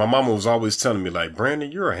 And my mama was always telling me, like,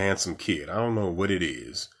 Brandon, you're a handsome kid. I don't know what it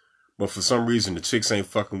is. But for some reason, the chicks ain't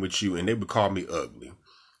fucking with you. And they would call me ugly.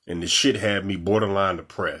 And the shit had me borderline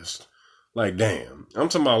depressed. Like, damn. I'm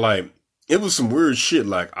talking about, like, it was some weird shit.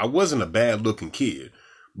 Like, I wasn't a bad looking kid.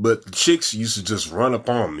 But the chicks used to just run up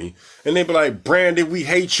on me. And they'd be like, Brandon, we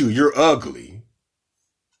hate you. You're ugly.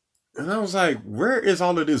 And I was like, where is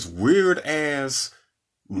all of this weird ass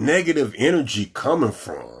negative energy coming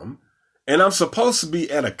from? And I'm supposed to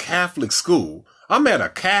be at a Catholic school. I'm at a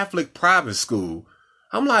Catholic private school.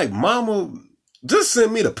 I'm like, mama, just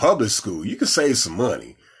send me to public school. You can save some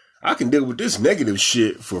money. I can deal with this negative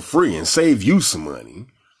shit for free and save you some money.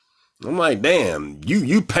 I'm like, damn,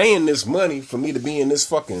 you paying this money for me to be in this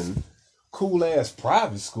fucking cool ass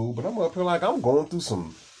private school, but I'm up here like I'm going through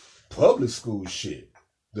some public school shit.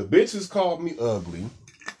 The bitches called me ugly.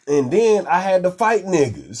 And then I had to fight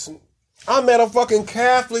niggas. I'm at a fucking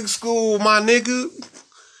Catholic school, my nigga.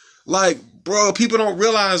 Like, bro, people don't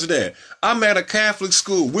realize that. I'm at a Catholic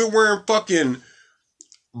school. We're wearing fucking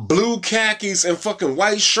blue khakis and fucking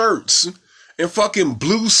white shirts and fucking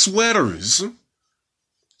blue sweaters.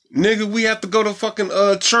 Nigga, we have to go to fucking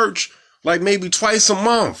church like maybe twice a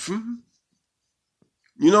month. You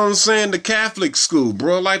know what I'm saying? The Catholic school,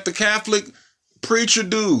 bro. Like the Catholic preacher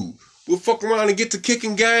dude. We'll fuck around and get to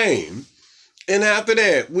kicking game. And after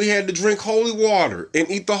that, we had to drink holy water and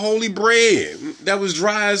eat the holy bread that was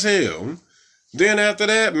dry as hell. Then after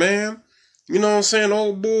that, man, you know what I'm saying?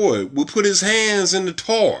 Old boy will put his hands in the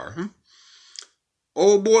tar.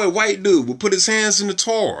 Old boy, white dude, will put his hands in the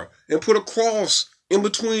tar and put a cross in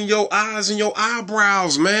between your eyes and your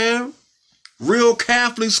eyebrows, man. Real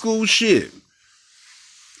Catholic school shit.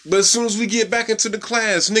 But as soon as we get back into the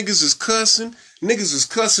class, niggas is cussing. Niggas is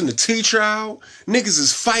cussing the teacher out. Niggas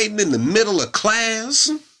is fighting in the middle of class.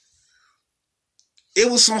 It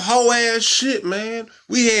was some hoe ass shit, man.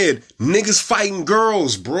 We had niggas fighting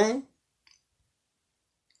girls, bro.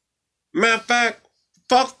 Matter of fact,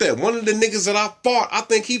 fuck that. One of the niggas that I fought, I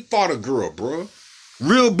think he fought a girl, bro.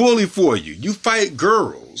 Real bully for you. You fight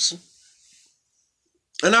girls.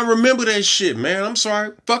 And I remember that shit, man. I'm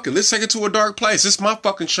sorry. Fuck it. Let's take it to a dark place. It's my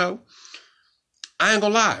fucking show. I ain't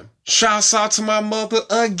gonna lie. Shouts out to my mother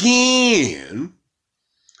again.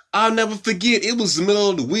 I'll never forget. It was the middle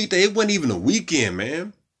of the weekday. It wasn't even a weekend,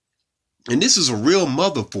 man. And this is a real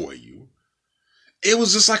mother for you. It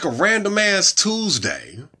was just like a random ass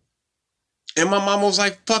Tuesday. And my mama was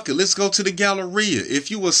like, fuck it, let's go to the Galleria.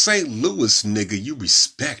 If you a St. Louis nigga, you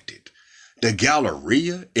respected. The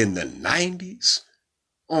Galleria in the 90s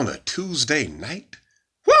on a Tuesday night?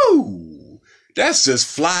 Woo! That's just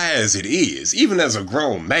fly as it is, even as a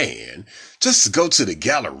grown man, just to go to the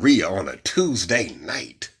Galleria on a Tuesday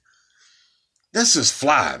night. That's just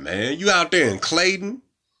fly, man. You out there in Clayton,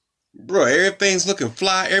 bro, everything's looking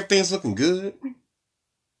fly, everything's looking good.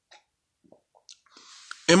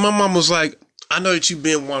 And my mom was like, I know that you've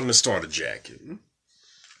been wanting to start a jacket.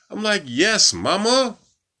 I'm like, yes, mama.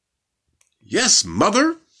 Yes,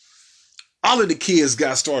 mother. All of the kids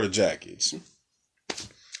got starter jackets.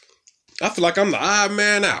 I feel like I'm the odd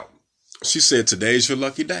man out. She said, today's your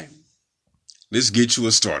lucky day. Let's get you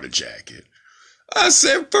a starter jacket. I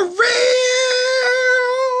said, for real?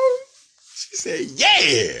 She said,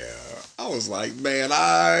 yeah. I was like, man,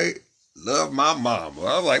 I love my mama.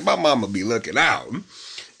 I was like, my mama be looking out.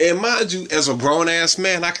 And mind you, as a grown-ass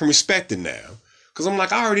man, I can respect it now. Because I'm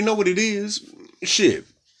like, I already know what it is. Shit.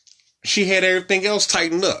 She had everything else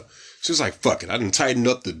tightened up. She was like, fuck it. I done tightened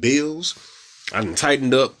up the bills. I done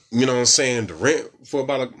tightened up, you know what I'm saying, the rent for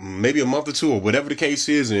about maybe a month or two or whatever the case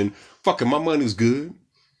is. And fucking my money's good.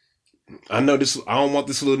 I know this. I don't want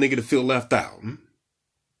this little nigga to feel left out.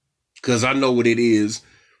 Because I know what it is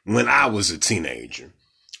when I was a teenager.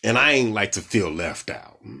 And I ain't like to feel left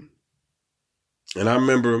out. And I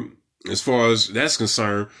remember, as far as that's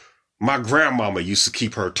concerned, my grandmama used to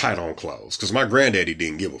keep her tight on clothes because my granddaddy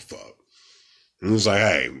didn't give a fuck. And he was like,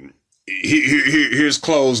 hey, here's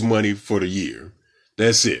clothes money for the year.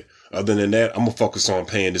 That's it. Other than that, I'm going to focus on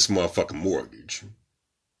paying this motherfucking mortgage.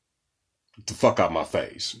 Get the fuck out my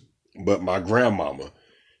face. But my grandmama,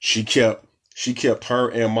 she kept her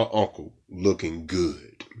and my uncle looking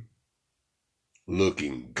good.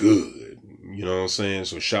 Looking good. You know what I'm saying?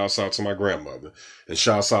 So shouts out to my grandmother and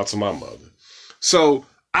shouts out to my mother. So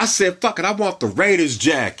I said, fuck it, I want the Raiders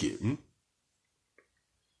jacket.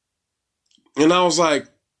 And I was like,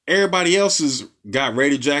 everybody else has got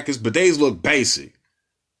Raider jackets, but these look basic.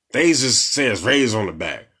 They just says Raiders on the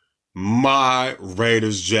back. My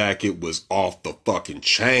Raiders jacket was off the fucking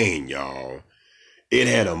chain, y'all. It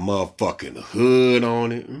had a motherfucking hood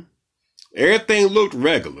on it. Everything looked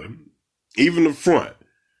regular. Even the front.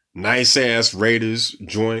 Nice ass Raiders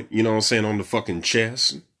joint, you know what I'm saying, on the fucking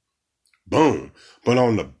chest. Boom. But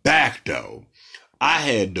on the back though, I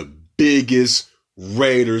had the biggest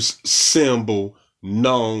Raiders symbol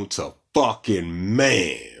known to fucking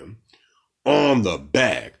man on the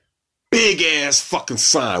back. Big ass fucking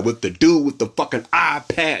sign with the dude with the fucking eye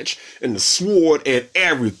patch and the sword and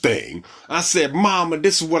everything. I said, mama,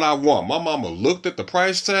 this is what I want. My mama looked at the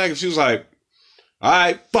price tag and she was like, all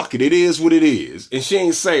right, fuck it. It is what it is. And she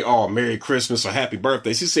ain't say, oh, Merry Christmas or Happy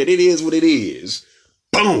Birthday. She said, it is what it is.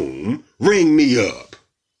 Boom. Ring me up.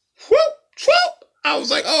 Whoop, whoop. I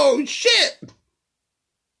was like, oh, shit.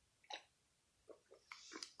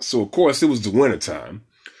 So, of course, it was the wintertime.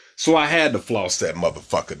 So I had to floss that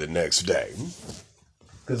motherfucker the next day.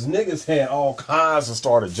 Because niggas had all kinds of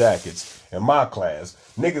starter jackets in my class.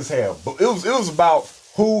 Niggas had, it was about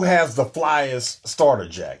who has the flyest starter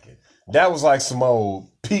jacket. That was like some old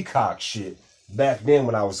peacock shit back then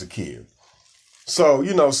when I was a kid. So,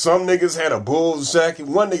 you know, some niggas had a Bulls jacket.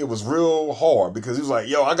 One nigga was real hard because he was like,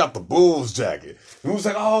 yo, I got the Bulls jacket. And he was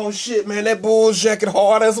like, oh shit, man, that Bulls jacket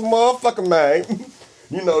hard as a motherfucker, man.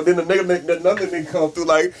 You know, then another nigga come through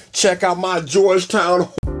like, check out my Georgetown.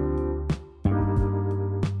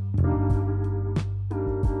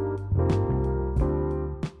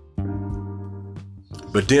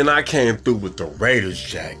 But then I came through with the Raiders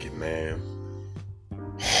jacket, man.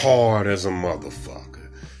 Hard as a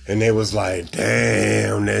motherfucker. And they was like,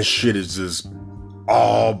 damn, that shit is just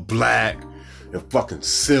all black and fucking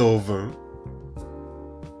silver.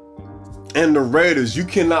 And the Raiders, you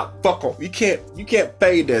cannot fuck on. You can't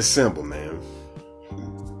fade that symbol, man.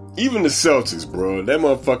 Even the Celtics, bro. That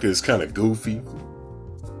motherfucker is kind of goofy.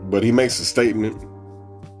 But he makes a statement.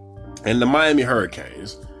 And the Miami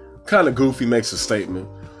Hurricanes, kind of goofy, makes a statement.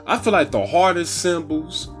 I feel like the hardest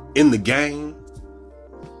symbols in the game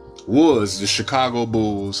was the Chicago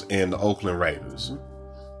Bulls and the Oakland Raiders.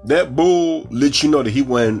 That bull let you know that he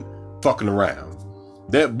wasn't fucking around.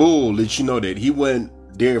 That bull lets you know that he wasn't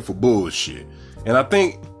there for bullshit. And I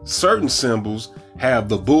think certain symbols have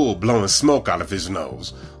the bull blowing smoke out of his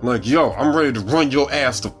nose. Like, yo, I'm ready to run your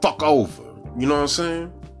ass the fuck over. You know what I'm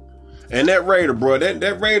saying? And that Raider, bro,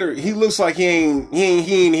 that Raider, he looks like he ain't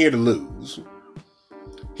here to lose.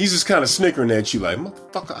 He's just kind of snickering at you like,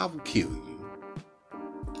 motherfucker, I will kill you.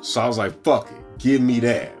 So I was like, fuck it, give me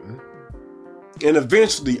that. And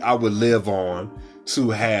eventually I would live on to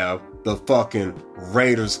have the fucking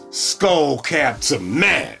Raiders skull cap to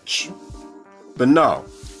match. But no,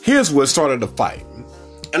 here's what started the fight.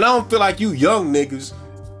 And I don't feel like you young niggas,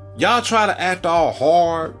 y'all try to act all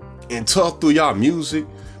hard and tough through y'all music.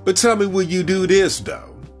 But tell me, will you do this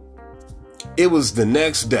though? It was the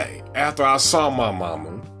next day after I saw my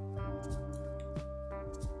mama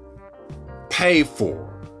pay for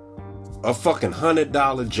a fucking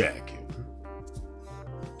 $100 jacket.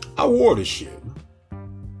 I wore the shit.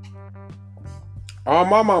 All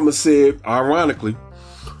my mama said, ironically,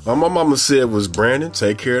 all my mama said was, Brandon,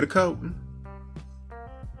 take care of the coat.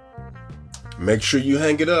 Make sure you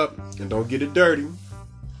hang it up and don't get it dirty.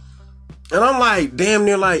 And I'm like, damn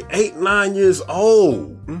near like 8, 9 years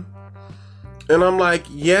old. And I'm like,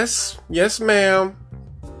 yes, ma'am.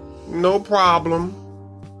 No problem.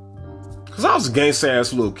 Because I was a gangsta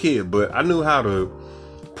ass little kid, but I knew how to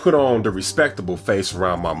put on the respectable face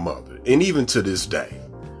around my mother. And even to this day.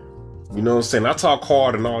 You know what I'm saying? I talk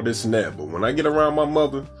hard and all this and that, but when I get around my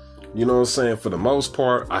mother, you know what I'm saying? For the most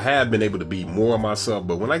part, I have been able to be more myself,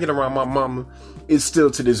 but when I get around my mama, it's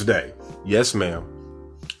still to this day. Yes, ma'am.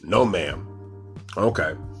 No, ma'am.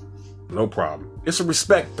 Okay. No problem. It's a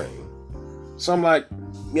respect thing. So I'm like,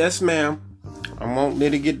 yes, ma'am. I won't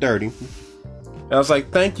let it get dirty. And I was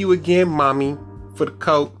like, thank you again, mommy, for the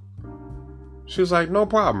coat. She was like, no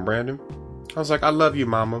problem, Brandon. I was like, I love you,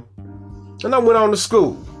 mama. And I went on to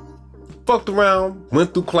school. Fucked around,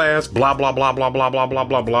 went through class, blah, blah, blah, blah, blah, blah, blah,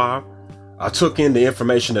 blah, blah. I took in the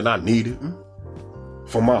information that I needed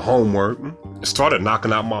for my homework. Started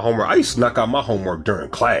knocking out my homework. I used to knock out my homework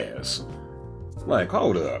during class. Like,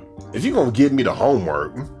 hold up. If you're gonna give me the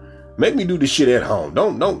homework, make me do the shit at home.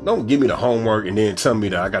 Don't give me the homework and then tell me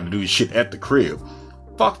that I gotta do the shit at the crib.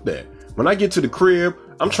 Fuck that. When I get to the crib,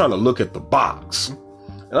 I'm trying to look at the box.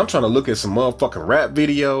 And I'm trying to look at some motherfucking rap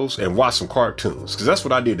videos and watch some cartoons. Because that's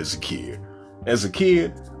what I did as a kid. As a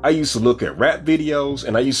kid, I used to look at rap videos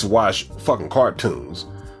and I used to watch fucking cartoons.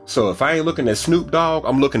 So if I ain't looking at Snoop Dogg,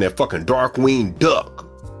 I'm looking at fucking Darkwing Duck.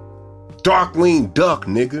 Darkwing Duck,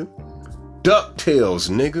 nigga. DuckTales,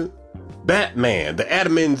 nigga. Batman, the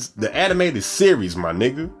animated series, my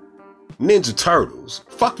nigga. Ninja Turtles.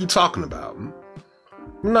 Fuck you talking about?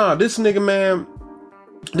 Nah, this nigga, man.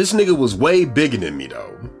 This nigga was way bigger than me,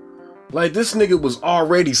 though. Like, this nigga was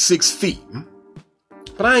already 6 feet.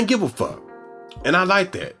 But I ain't give a fuck. And I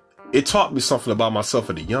like that. It taught me something about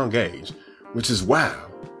myself at a young age. Which is, wow.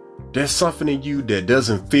 There's something in you that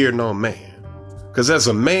doesn't fear no man. Because as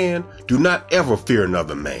a man, do not ever fear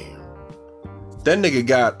another man. That nigga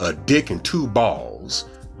got a dick and 2 balls.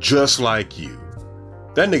 Just like you.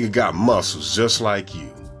 That nigga got muscles just like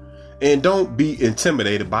you. And don't be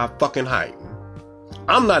intimidated by fucking height.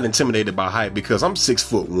 I'm not intimidated by height because I'm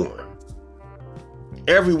 6'1".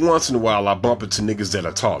 Every once in a while, I bump into niggas that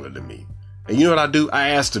are taller than me. And you know what I do? I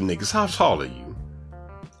ask them niggas, how tall are you?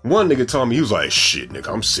 One nigga told me, he was like, shit,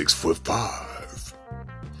 nigga, I'm 6'5".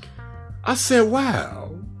 I said,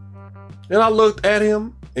 wow. And I looked at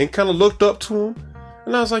him and kind of looked up to him.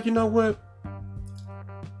 And I was like, you know what?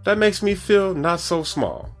 That makes me feel not so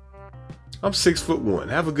small. I'm 6'1".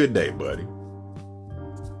 Have a good day, buddy.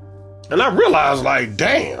 And I realized, like,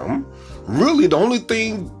 damn, really the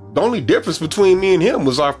only difference between me and him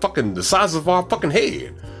was the size of our fucking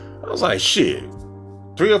head. I was like, shit,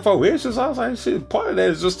 3 or 4 inches? I was like, shit, part of that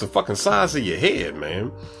is just the fucking size of your head,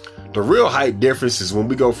 man. The real height difference is when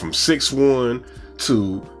we go from 6'1"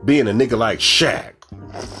 to being a nigga like Shaq.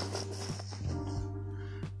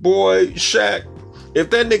 Boy, Shaq, if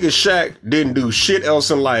that nigga Shaq didn't do shit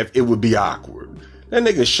else in life, it would be awkward. That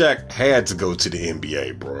nigga Shaq had to go to the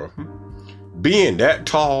NBA, bro. Being that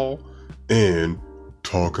tall and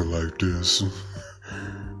talking like this.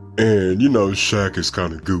 And, you know, Shaq is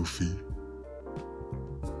kind of goofy.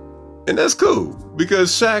 And that's cool.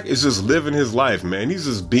 Because Shaq is just living his life, man. He's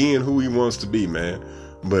just being who he wants to be, man.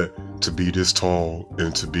 But to be this tall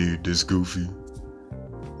and to be this goofy,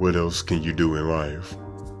 what else can you do in life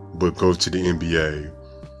but go to the NBA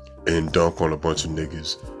and dunk on a bunch of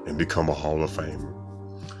niggas and become a Hall of Famer?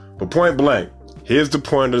 But point blank, here's the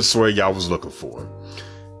point of the story y'all was looking for.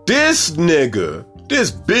 This nigga,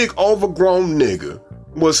 this big overgrown nigga,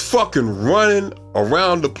 was fucking running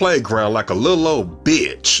around the playground like a little old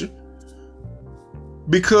bitch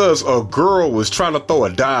because a girl was trying to throw a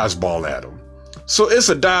dodgeball at him. So it's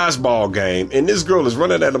a dodgeball game, and this girl is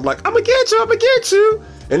running at him like, I'm gonna get you.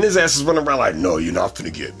 And his ass is running around like, no, you're not gonna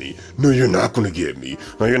get me. No, you're not gonna get me.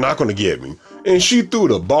 No, you're not gonna get me. And she threw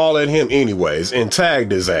the ball at him anyways and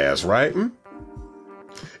tagged his ass, right?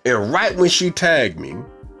 And right when she tagged me,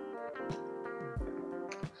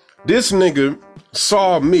 this nigga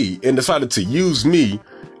saw me and decided to use me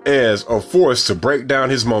as a force to break down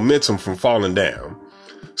his momentum from falling down.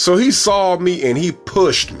 So he saw me and he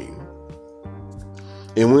pushed me.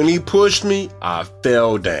 And when he pushed me, I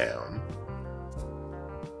fell down.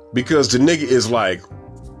 Because the nigga is like,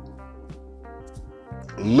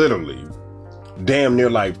 literally, damn near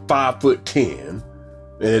like 5'10".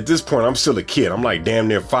 And at this point, I'm still a kid. I'm like damn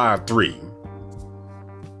near 5'3".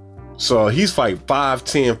 So he's like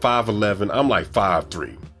 5'10", 5'11". I'm like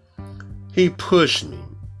 5'3". He pushed me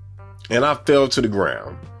and I fell to the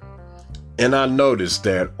ground. And I noticed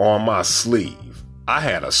that on my sleeve, I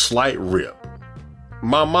had a slight rip.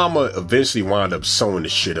 My mama eventually wound up sewing the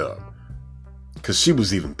shit up because she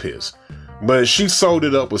was even pissed. But she sewed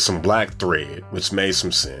it up with some black thread, which made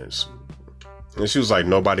some sense. And she was like,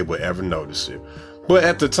 nobody would ever notice it. But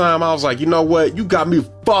at the time, I was like, you know what? You got me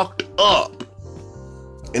fucked up.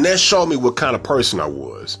 And that showed me what kind of person I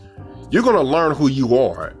was. You're going to learn who you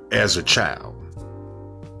are as a child.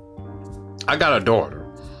 I got a daughter,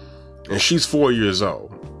 and she's 4 years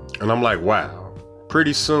old. And I'm like, wow,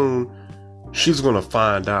 pretty soon, she's going to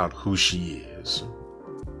find out who she is.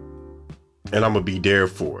 And I'm going to be there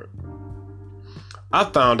for it. I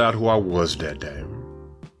found out who I was that day.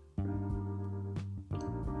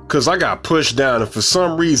 Because I got pushed down, and for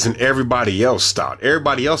some reason, everybody else stopped.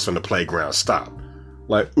 Everybody else on the playground stopped.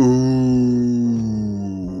 Like, ooh.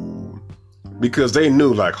 Because they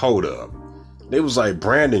knew, like, hold up. They was like,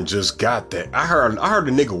 Brandon just got that. I heard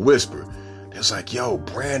a nigga whisper. It was like, yo,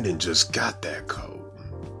 Brandon just got that coat.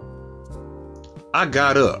 I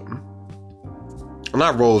got up. And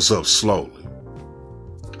I rose up slowly.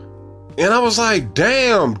 And I was like,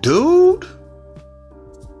 damn, dude.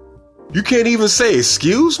 You can't even say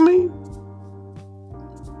excuse me?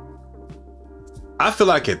 I feel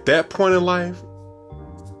like at that point in life,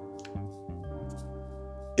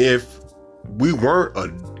 if we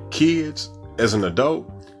weren't kids as an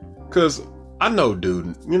adult, because I know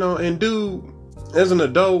dude, you know, and dude, as an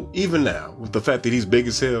adult, even now, with the fact that he's big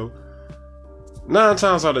as hell, 9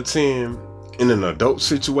 times out of 10, in an adult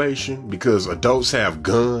situation, because adults have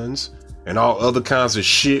guns and all other kinds of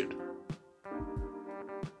shit,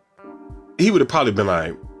 he would have probably been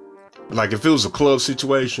like if it was a club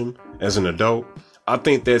situation as an adult, I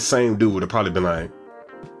think that same dude would have probably been like,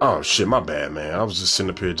 oh shit, my bad, man. I was just sitting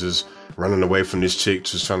up here just running away from this chick,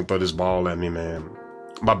 just trying to throw this ball at me, man.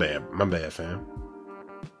 My bad, fam.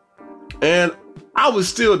 And I was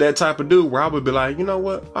still that type of dude where I would be like, you know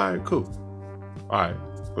what? All right, cool. All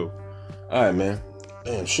right, man.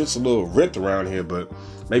 Damn, shit's a little ripped around here, but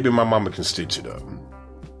maybe my mama can stitch it up.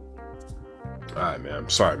 All right, man.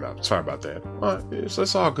 Sorry about that. All right,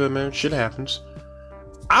 it's all good, man. Shit happens.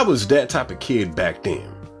 I was that type of kid back then.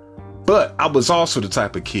 But I was also the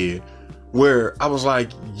type of kid where I was like,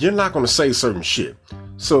 you're not going to say certain shit.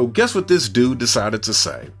 So guess what this dude decided to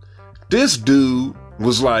say? This dude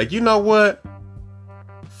was like, you know what?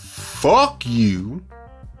 Fuck you.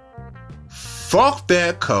 Fuck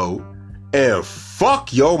that coat. And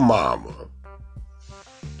fuck your mama.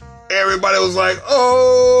 Everybody was like,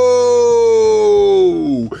 oh.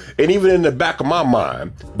 And even in the back of my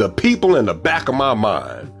mind, the people in the back of my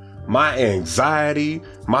mind, my anxiety,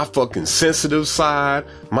 my fucking sensitive side,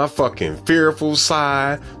 my fucking fearful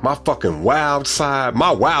side, my fucking wild side,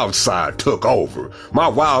 my wild side took over. My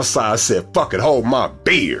wild side said, fucking hold my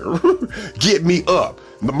beer. Get me up.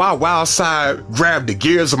 My wild side grabbed the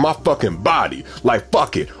gears of my fucking body. Like,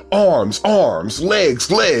 fuck it. Arms,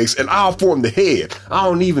 legs, and I'll form the head. I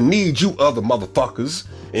don't even need you other motherfuckers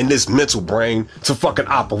in this mental brain to fucking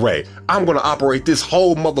operate. I'm gonna operate this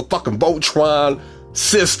whole motherfucking Voltron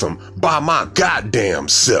system by my goddamn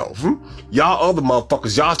self. Y'all other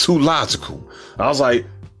motherfuckers, y'all too logical. I was like,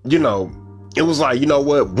 you know, it was like, you know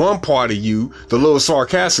what? One part of you, the little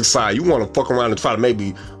sarcastic side, you want to fuck around and try to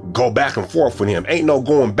maybe go back and forth with him. Ain't no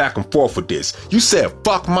going back and forth with this. You said,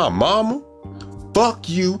 fuck my mama? Fuck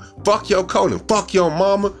you, fuck your coat, and fuck your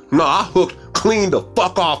mama? No, I hooked clean the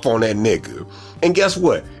fuck off on that nigga. And guess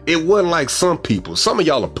what? It wasn't like some people. Some of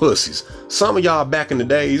y'all are pussies. Some of y'all back in the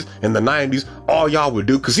days, in the 90s, all y'all would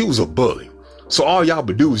do, because he was a bully. So all y'all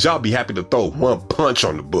would do is y'all be happy to throw one punch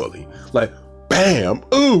on the bully. Like, bam.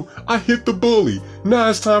 Ooh, I hit the bully. Now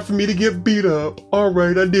it's time for me to get beat up. All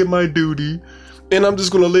right, I did my duty. And I'm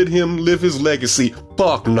just going to let him live his legacy.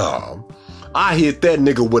 Fuck nah. I hit that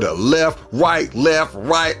nigga with a left, right,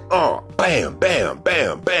 bam, bam,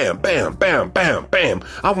 bam, bam, bam, bam, bam, bam.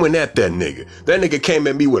 I went at that nigga. That nigga came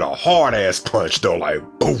at me with a hard ass punch though, like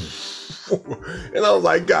boom. And I was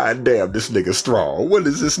like, God damn, this nigga strong. What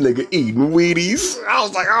is this nigga eating? Wheaties? I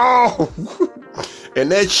was like, oh.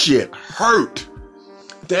 And that shit hurt.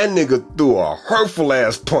 That nigga threw a hurtful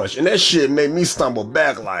ass punch, and that shit made me stumble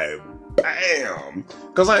back like, bam.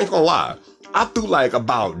 Cause I ain't gonna lie. I threw like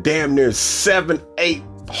about damn near 7, 8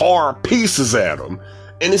 hard pieces at him.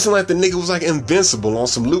 And it seemed like the nigga was like invincible on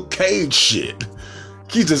some Luke Cage shit.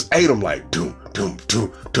 He just ate him like doom, doom,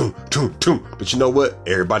 doom, doom, doom, doom. But you know what?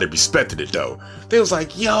 Everybody respected it though. They was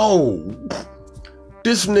like, yo,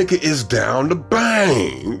 this nigga is down to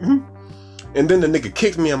bang. And then the nigga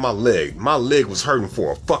kicked me in my leg. My leg was hurting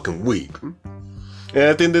for a fucking week. And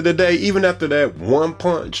at the end of the day, even after that one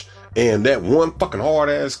punch and that one fucking hard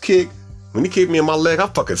ass kick, when he kicked me in my leg, I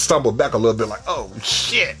fucking stumbled back a little bit like, oh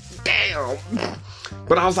shit, damn.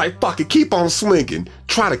 But I was like, fuck it, keep on swinging.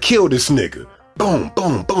 Try to kill this nigga. Boom,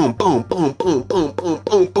 boom, boom, boom, boom, boom, boom, boom,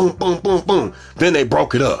 boom, boom, boom, boom, boom. Then they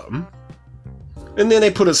broke it up. And then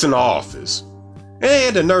they put us in the office. And they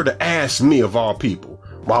had the nerve to ask me, of all people,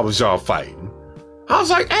 why was y'all fighting? I was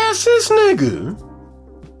like, ask this nigga.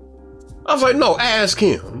 I was like, no, ask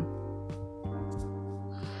him.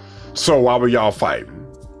 So why were y'all fighting?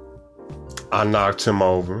 I knocked him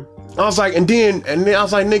over. I was like, and then I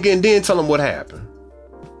was like, nigga, and then tell him what happened.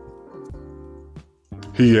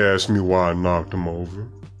 He asked me why I knocked him over.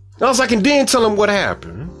 I was like, and then tell him what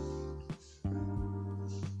happened.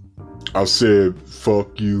 I said,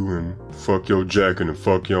 fuck you and fuck your jacket and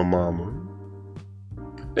fuck your mama.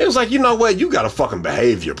 They was like, you know what? You got a fucking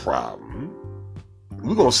behavior problem.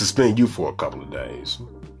 We're gonna suspend you for a couple of days.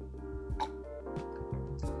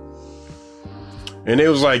 And it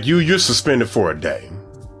was like, you're suspended for a day.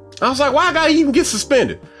 I was like, why I gotta even get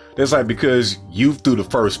suspended? It's like, because you threw the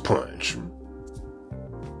first punch.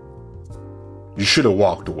 You should have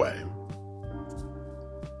walked away.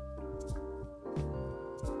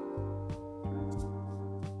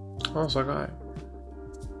 I was like, all right.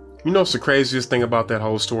 You know what's the craziest thing about that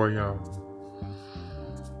whole story, y'all?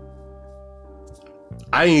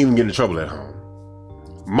 I didn't even get in trouble at home.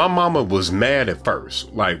 My mama was mad at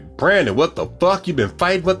first. Like, Brandon, what the fuck? You been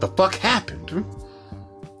fighting? What the fuck happened?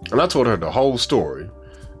 And I told her the whole story.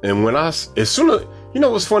 And when you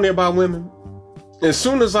know what's funny about women? As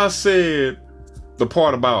soon as I said the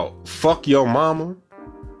part about fuck your mama,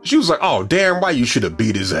 she was like, oh, damn right, you should have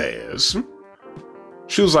beat his ass.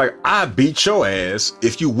 She was like, I beat your ass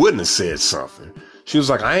if you wouldn't have said something. She was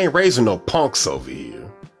like, I ain't raising no punks over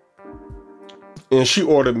here. And she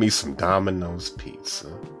ordered me some Domino's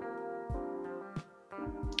pizza.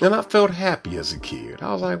 And I felt happy as a kid.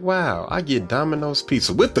 I was like, wow, I get Domino's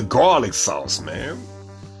pizza with the garlic sauce, man.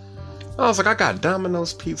 I was like, I got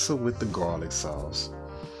Domino's pizza with the garlic sauce.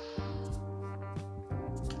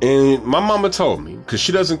 And my mama told me, because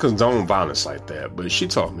she doesn't condone violence like that, but she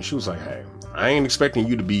told me, she was like, hey, I ain't expecting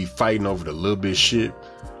you to be fighting over the little bit shit.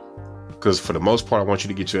 Because for the most part, I want you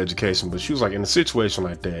to get your education. But she was like, in a situation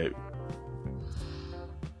like that,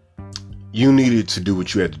 you needed to do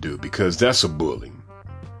what you had to do because that's a bully.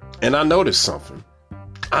 And I noticed something.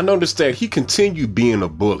 I noticed that he continued being a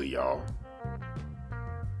bully, y'all.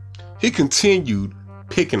 He continued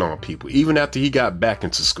picking on people even after he got back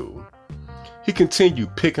into school. He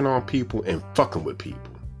continued picking on people and fucking with people.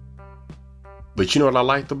 But you know what I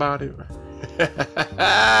liked about it?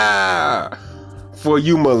 For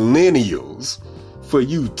you millennials, for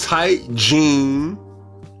you tight jean,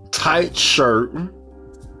 tight shirt,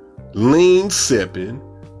 lean sipping,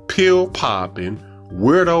 pill popping,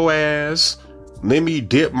 weirdo ass, let me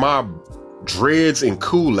dip my dreads in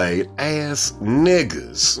Kool-Aid ass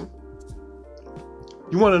niggas.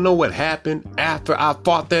 You want to know what happened after I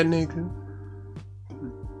fought that nigga?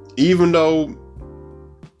 Even though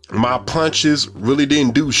my punches really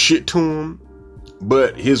didn't do shit to him,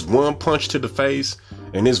 but his one punch to the face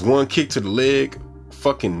and his one kick to the leg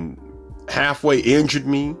fucking halfway injured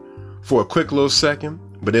me for a quick little second,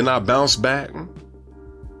 but then I bounced back.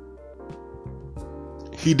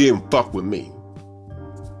 He didn't fuck with me.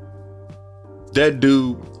 That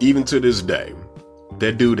dude, even to this day,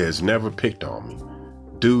 that dude has never picked on me.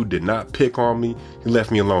 Dude did not pick on me. He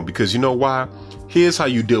left me alone because you know why? Here's how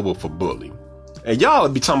you deal with a bully. And y'all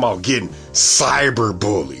be talking about getting cyber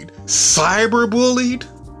bullied. Cyber bullied?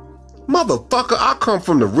 Motherfucker, I come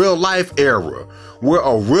from the real life era where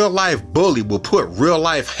a real life bully will put real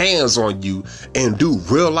life hands on you and do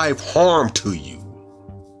real life harm to you.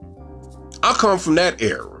 I come from that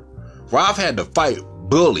era where I've had to fight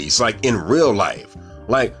bullies like in real life.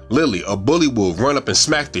 Like literally, a bully will run up and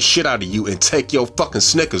smack the shit out of you and take your fucking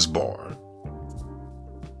Snickers bar.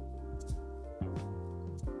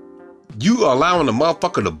 You allowing a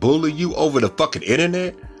motherfucker to bully you over the fucking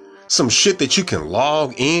internet? Some shit that you can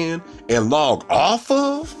log in and log off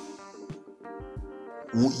of?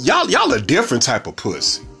 Y'all a different type of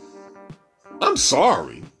pussy. I'm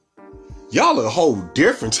sorry. Y'all a whole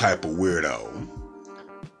different type of weirdo.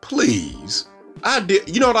 Please.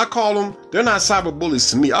 You know what I call them? They're not cyberbullies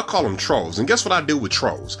to me. I call them trolls. And guess what I do with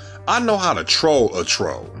trolls? I know how to troll a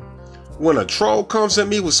troll. When a troll comes at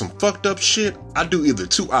me with some fucked up shit, I do either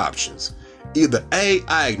two options. Either A,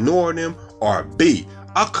 I ignore them, or B,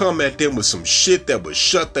 I come at them with some shit that would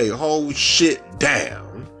shut their whole shit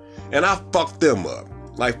down. And I fuck them up.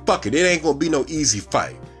 Like, fuck it, it ain't gonna be no easy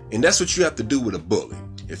fight. And that's what you have to do with a bully.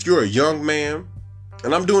 If you're a young man,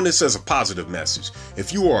 and I'm doing this as a positive message,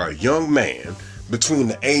 if you are a young man between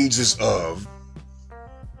the ages of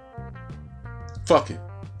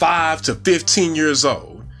 5 to 15 years old,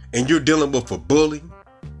 and you're dealing with a bully,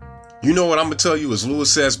 you know what I'm gonna tell you as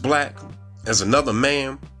Lewis S. Black, as another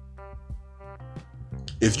man?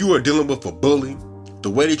 If you are dealing with a bully, the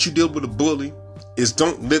way that you deal with a bully is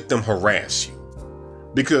don't let them harass you.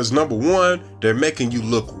 Because number one, they're making you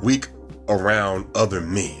look weak around other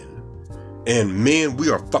men. And men, we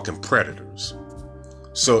are fucking predators.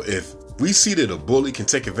 So if we see that a bully can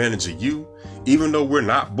take advantage of you, even though we're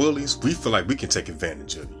not bullies, we feel like we can take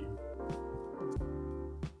advantage of you.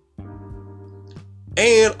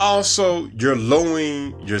 And also, you're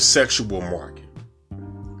lowering your sexual market.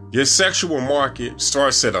 Your sexual market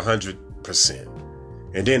starts at 100%.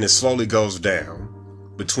 And then it slowly goes down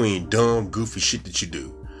between dumb, goofy shit that you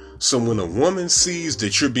do. So when a woman sees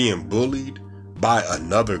that you're being bullied by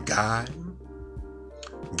another guy,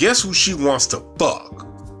 guess who she wants to fuck?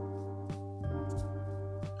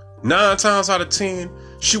 9 times out of 10,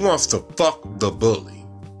 she wants to fuck the bully.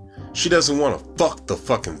 She doesn't want to fuck the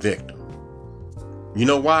fucking victim. You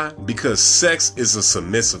know why? Because sex is a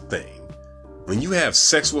submissive thing. When you have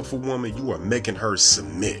sex with a woman, you are making her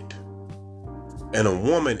submit. And a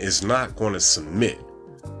woman is not going to submit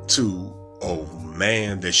to a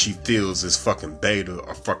man that she feels is fucking beta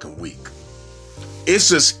or fucking weak. It's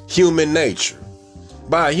just human nature.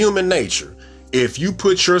 By human nature, if you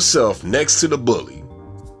put yourself next to the bully,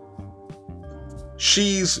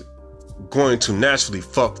 she's going to naturally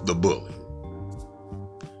fuck the bully.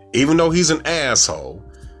 Even though he's an asshole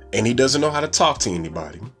and he doesn't know how to talk to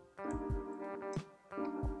anybody,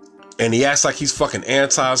 and he acts like he's fucking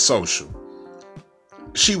antisocial,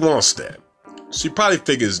 she wants that. She probably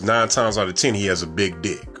figures 9 times out of 10 he has a big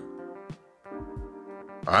dick.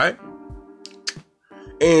 Alright?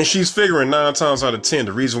 And she's figuring 9 times out of 10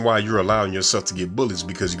 the reason why you're allowing yourself to get bullied is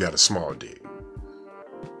because you got a small dick.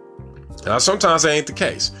 Now sometimes that ain't the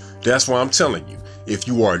case. That's why I'm telling you, if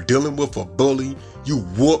you are dealing with a bully, you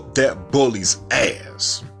whoop that bully's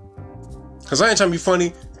ass. Cause I ain't trying to be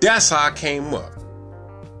funny, that's how I came up.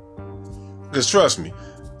 Cause trust me,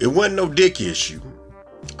 it wasn't no dick issue.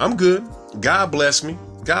 I'm good. God bless me.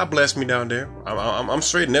 God bless me down there. I'm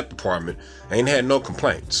straight in that department. I ain't had no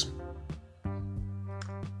complaints.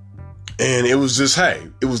 And it was just, hey,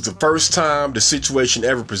 it was the first time the situation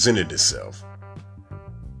ever presented itself.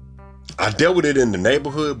 I dealt with it in the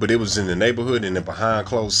neighborhood, but it was in the neighborhood and in behind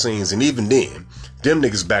closed scenes. And even then, them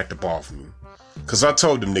niggas backed up off me. Cause I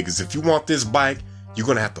told them niggas, if you want this bike, you're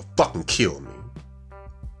gonna have to fucking kill me.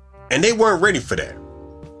 And they weren't ready for that.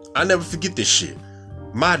 I never forget this shit.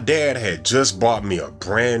 My dad had just bought me a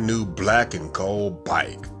brand new black and gold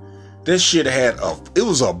bike. This shit it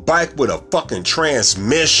was a bike with a fucking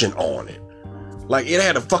transmission on it. Like it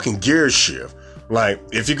had a fucking gear shift. Like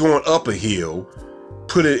if you're going up a hill,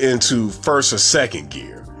 put it into first or second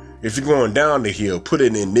gear. If you're going down the hill, put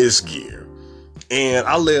it in this gear. And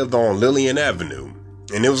I lived on Lillian Avenue.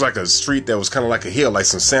 And it was like a street that was kind of like a hill, like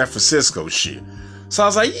some San Francisco shit. So I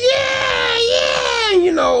was like, yeah,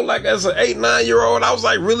 you know, like as an 8-9-year-old, I was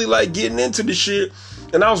like really like getting into the shit.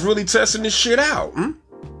 And I was really testing this shit out.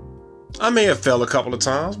 I may have fell a couple of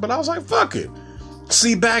times, but I was like, fuck it.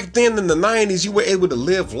 See, back then in the 90s, you were able to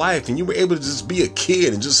live life and you were able to just be a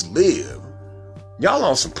kid and just live. Y'all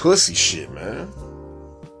on some pussy shit, man.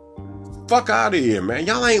 Fuck out of here, man.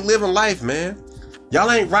 Y'all ain't living life, man. Y'all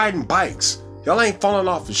ain't riding bikes. Y'all ain't falling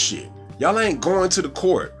off of shit. Y'all ain't going to the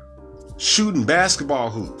court, shooting basketball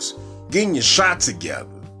hoops, getting your shot together.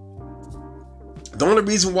 The only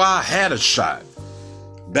reason why I had a shot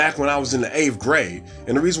back when I was in the 8th grade.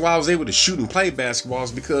 And the reason why I was able to shoot and play basketball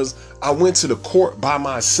is because I went to the court by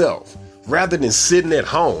myself rather than sitting at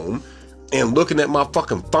home and looking at my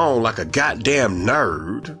fucking phone like a goddamn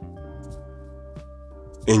nerd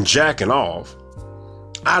and jacking off.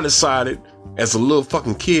 I decided as a little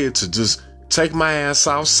fucking kid to just take my ass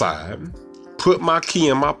outside, put my key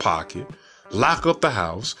in my pocket, lock up the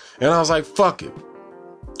house, and I was like, fuck it.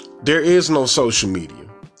 There is no social media.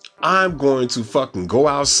 I'm going to fucking go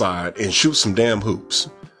outside and shoot some damn hoops.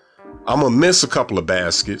 I'm gonna miss a couple of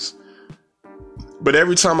baskets, but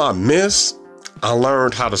every time I miss, I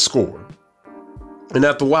learned how to score. And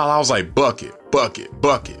after a while, I was like, bucket, bucket,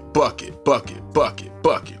 bucket, bucket, bucket, bucket,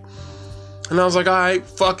 bucket. And I was like, all right,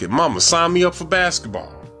 fuck it. Mama, sign me up for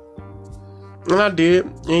basketball. And I did.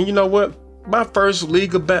 And you know what? My first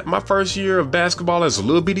year of basketball as a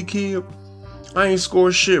little bitty kid, I ain't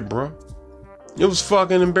scored shit, bro. It was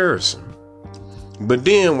fucking embarrassing. But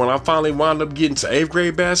then when I finally wound up getting to 8th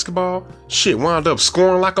grade basketball, shit, wound up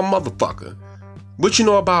scoring like a motherfucker. What you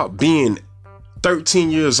know about being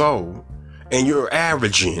 13 years old and you're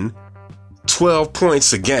averaging 12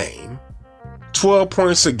 points a game? 12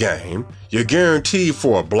 points a game, you're guaranteed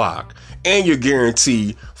for a block, and you're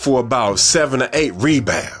guaranteed for about 7 or 8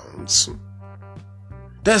 rebounds.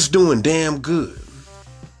 That's doing damn good.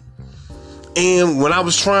 And when I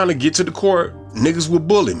was trying to get to the court, niggas would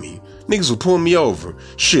bully me. Niggas would pull me over.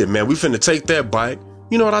 Shit, man, we finna take that bike.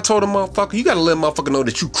 You know what I told a motherfucker? You gotta let a motherfucker know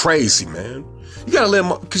that you crazy, man. You gotta let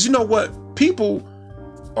him, cause you know what? People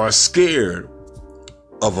are scared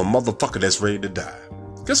of a motherfucker that's ready to die.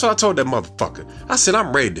 Guess what I told that motherfucker? I said,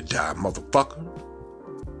 I'm ready to die, motherfucker.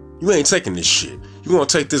 You ain't taking this shit. You gonna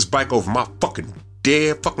take this bike over my fucking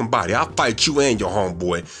dead fucking body. I'll fight you and your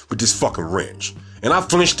homeboy with this fucking wrench. And I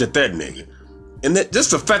flinched at that nigga. And that,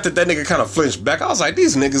 just the fact that nigga kind of flinched back, I was like,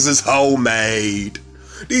 these niggas is homemade.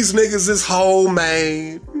 These niggas is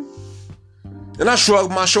homemade. And I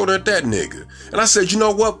shrugged my shoulder at that nigga. And I said, you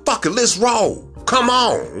know what? Fuck it, let's roll. Come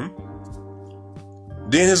on.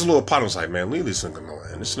 Then his little partner was like, man, leave this nigga alone.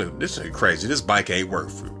 This nigga crazy. This bike ain't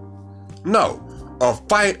worth it. No, a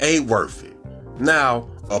fight ain't worth it. Now,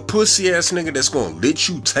 a pussy ass nigga that's gonna let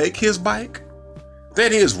you take his bike,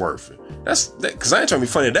 that is worth it. Cause I ain't trying to be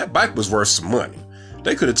funny. That bike was worth some money.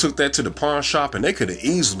 They could have took that to the pawn shop and they could have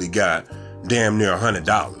easily got damn near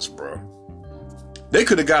 $100, bro. They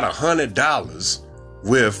could have got $100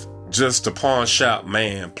 with just the pawn shop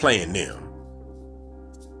man playing them.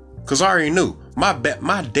 Cause I already knew my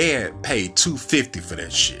dad paid $250 for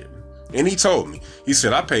that shit. And he told me, he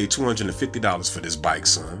said, I paid $250 for this bike,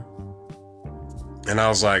 son. And I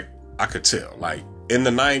was like, I could tell. Like, in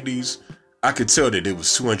the 90s, I could tell that it was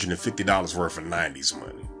 $250 worth of 90s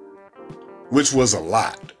money. Which was a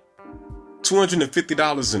lot.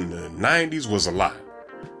 $250 in the 90s was a lot.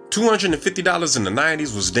 $250 in the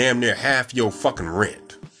 90s was damn near half your fucking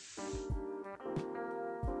rent.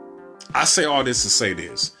 I say all this to say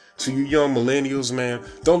this. To you young millennials, man,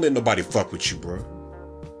 don't let nobody fuck with you, bro.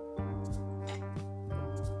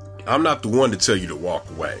 I'm not the one to tell you to walk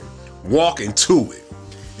away. Walk into it.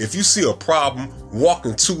 If you see a problem, walk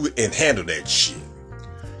into it and handle that shit.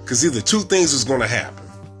 Because either two things is going to happen.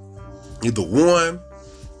 Either one,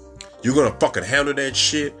 you're going to fucking handle that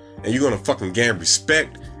shit and you're going to fucking gain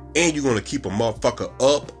respect and you're going to keep a motherfucker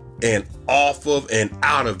up and off of and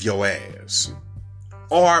out of your ass.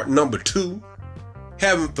 Or number two,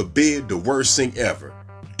 heaven forbid, the worst thing ever,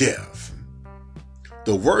 death.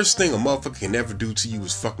 The worst thing a motherfucker can ever do to you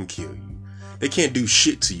is fucking kill you. They can't do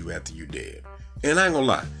shit to you after you're dead. And I ain't gonna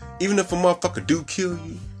lie, even if a motherfucker do kill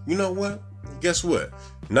you, you know what? Guess what?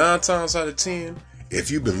 9 times out of 10, if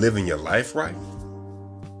you've been living your life right,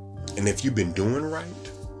 and if you've been doing right,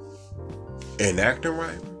 and acting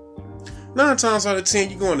right, 9 times out of 10,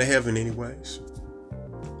 you're going to heaven anyways.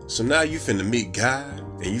 So now you finna meet God,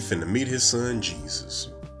 and you finna meet his son, Jesus.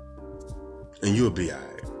 And you'll be alright.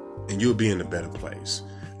 And you'll be in a better place.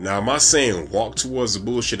 Now, am I saying walk towards the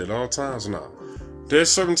bullshit at all times? No. There's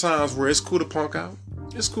certain times where it's cool to punk out.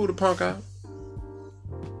 It's cool to punk out.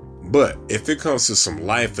 But if it comes to some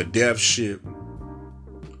life or death shit,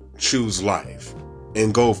 choose life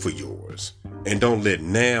and go for yours. And don't let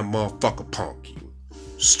nan motherfucker punk you.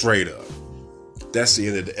 Straight up. That's the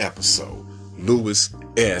end of the episode. Louis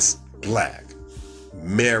S. Black.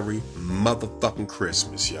 Merry motherfucking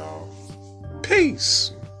Christmas, y'all.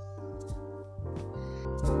 Peace.